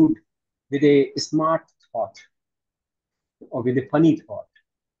conclude with a smart thought or with a funny thought?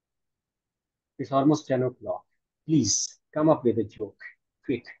 It's almost 10 o'clock. Please come up with a joke,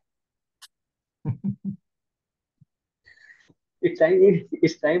 quick. It's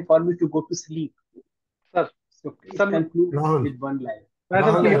time for me to go to sleep. Sir, so please conclude with one line.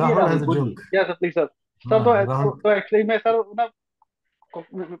 Rahul has a joke. Yeah, sir, please, sir. Sir तो actually मैं sir ना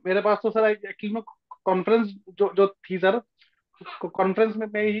मेरे पास तो sir actually में conference जो थी sir, conference में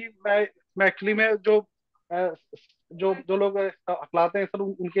मैं एक्चुअली में जो लोग हकलाते हैं सर,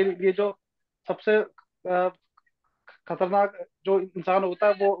 उनके लिए जो सबसे खतरनाक जो इंसान होता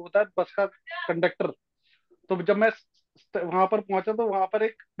है वो होता है बस का कंडक्टर। तो जब मैं वहां पर पहुंचा तो वहां पर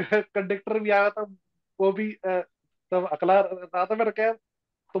एक कंडक्टर भी आया था, वो भी तब अकला रहा था। मेरा क्या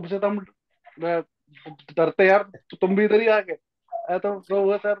तुमसे तो हम डरते यार, तो तुम भी इधर ही आ गए। तो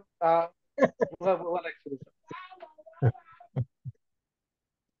वो सर वो वाला experience.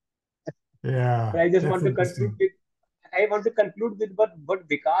 Yeah. I just want to conclude with what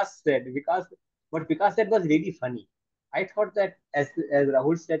Vikas said. What Vikas said was really funny. I thought that as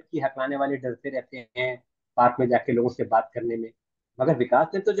Rahul said कि हकलाने वाले डरते रहते हैं पार्क में जाके लोगों से बात करने में, मगर विकास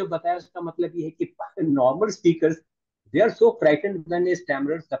ने तो जो बताया उसका मतलब ये है कि normal speakers, they are so frightened when a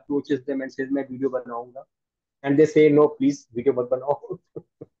stammerer approaches them and says मैं वीडियो बनाऊंगा, and they say no please video मत बनाओ.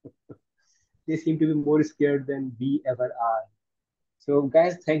 They seem to be more scared than we ever are. So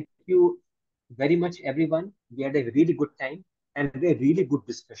guys, thank you very much everyone. We had a really good time and a really good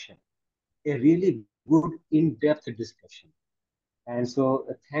discussion, a really good in-depth discussion. And so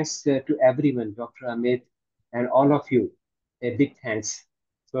thanks to everyone, Dr. Amit and all of you, a big thanks.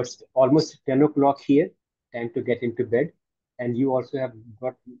 So it's almost 10 o'clock here, time to get into bed. And you also have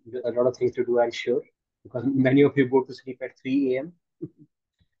got a lot of things to do, I'm sure, because many of you go to sleep at 3 a.m.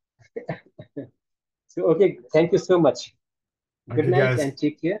 So, okay, thank you so much. Good night, guys, and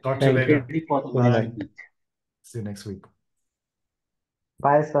take care. Talk to you later. Ready for the next week. See you next week.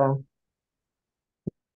 Bye, sir.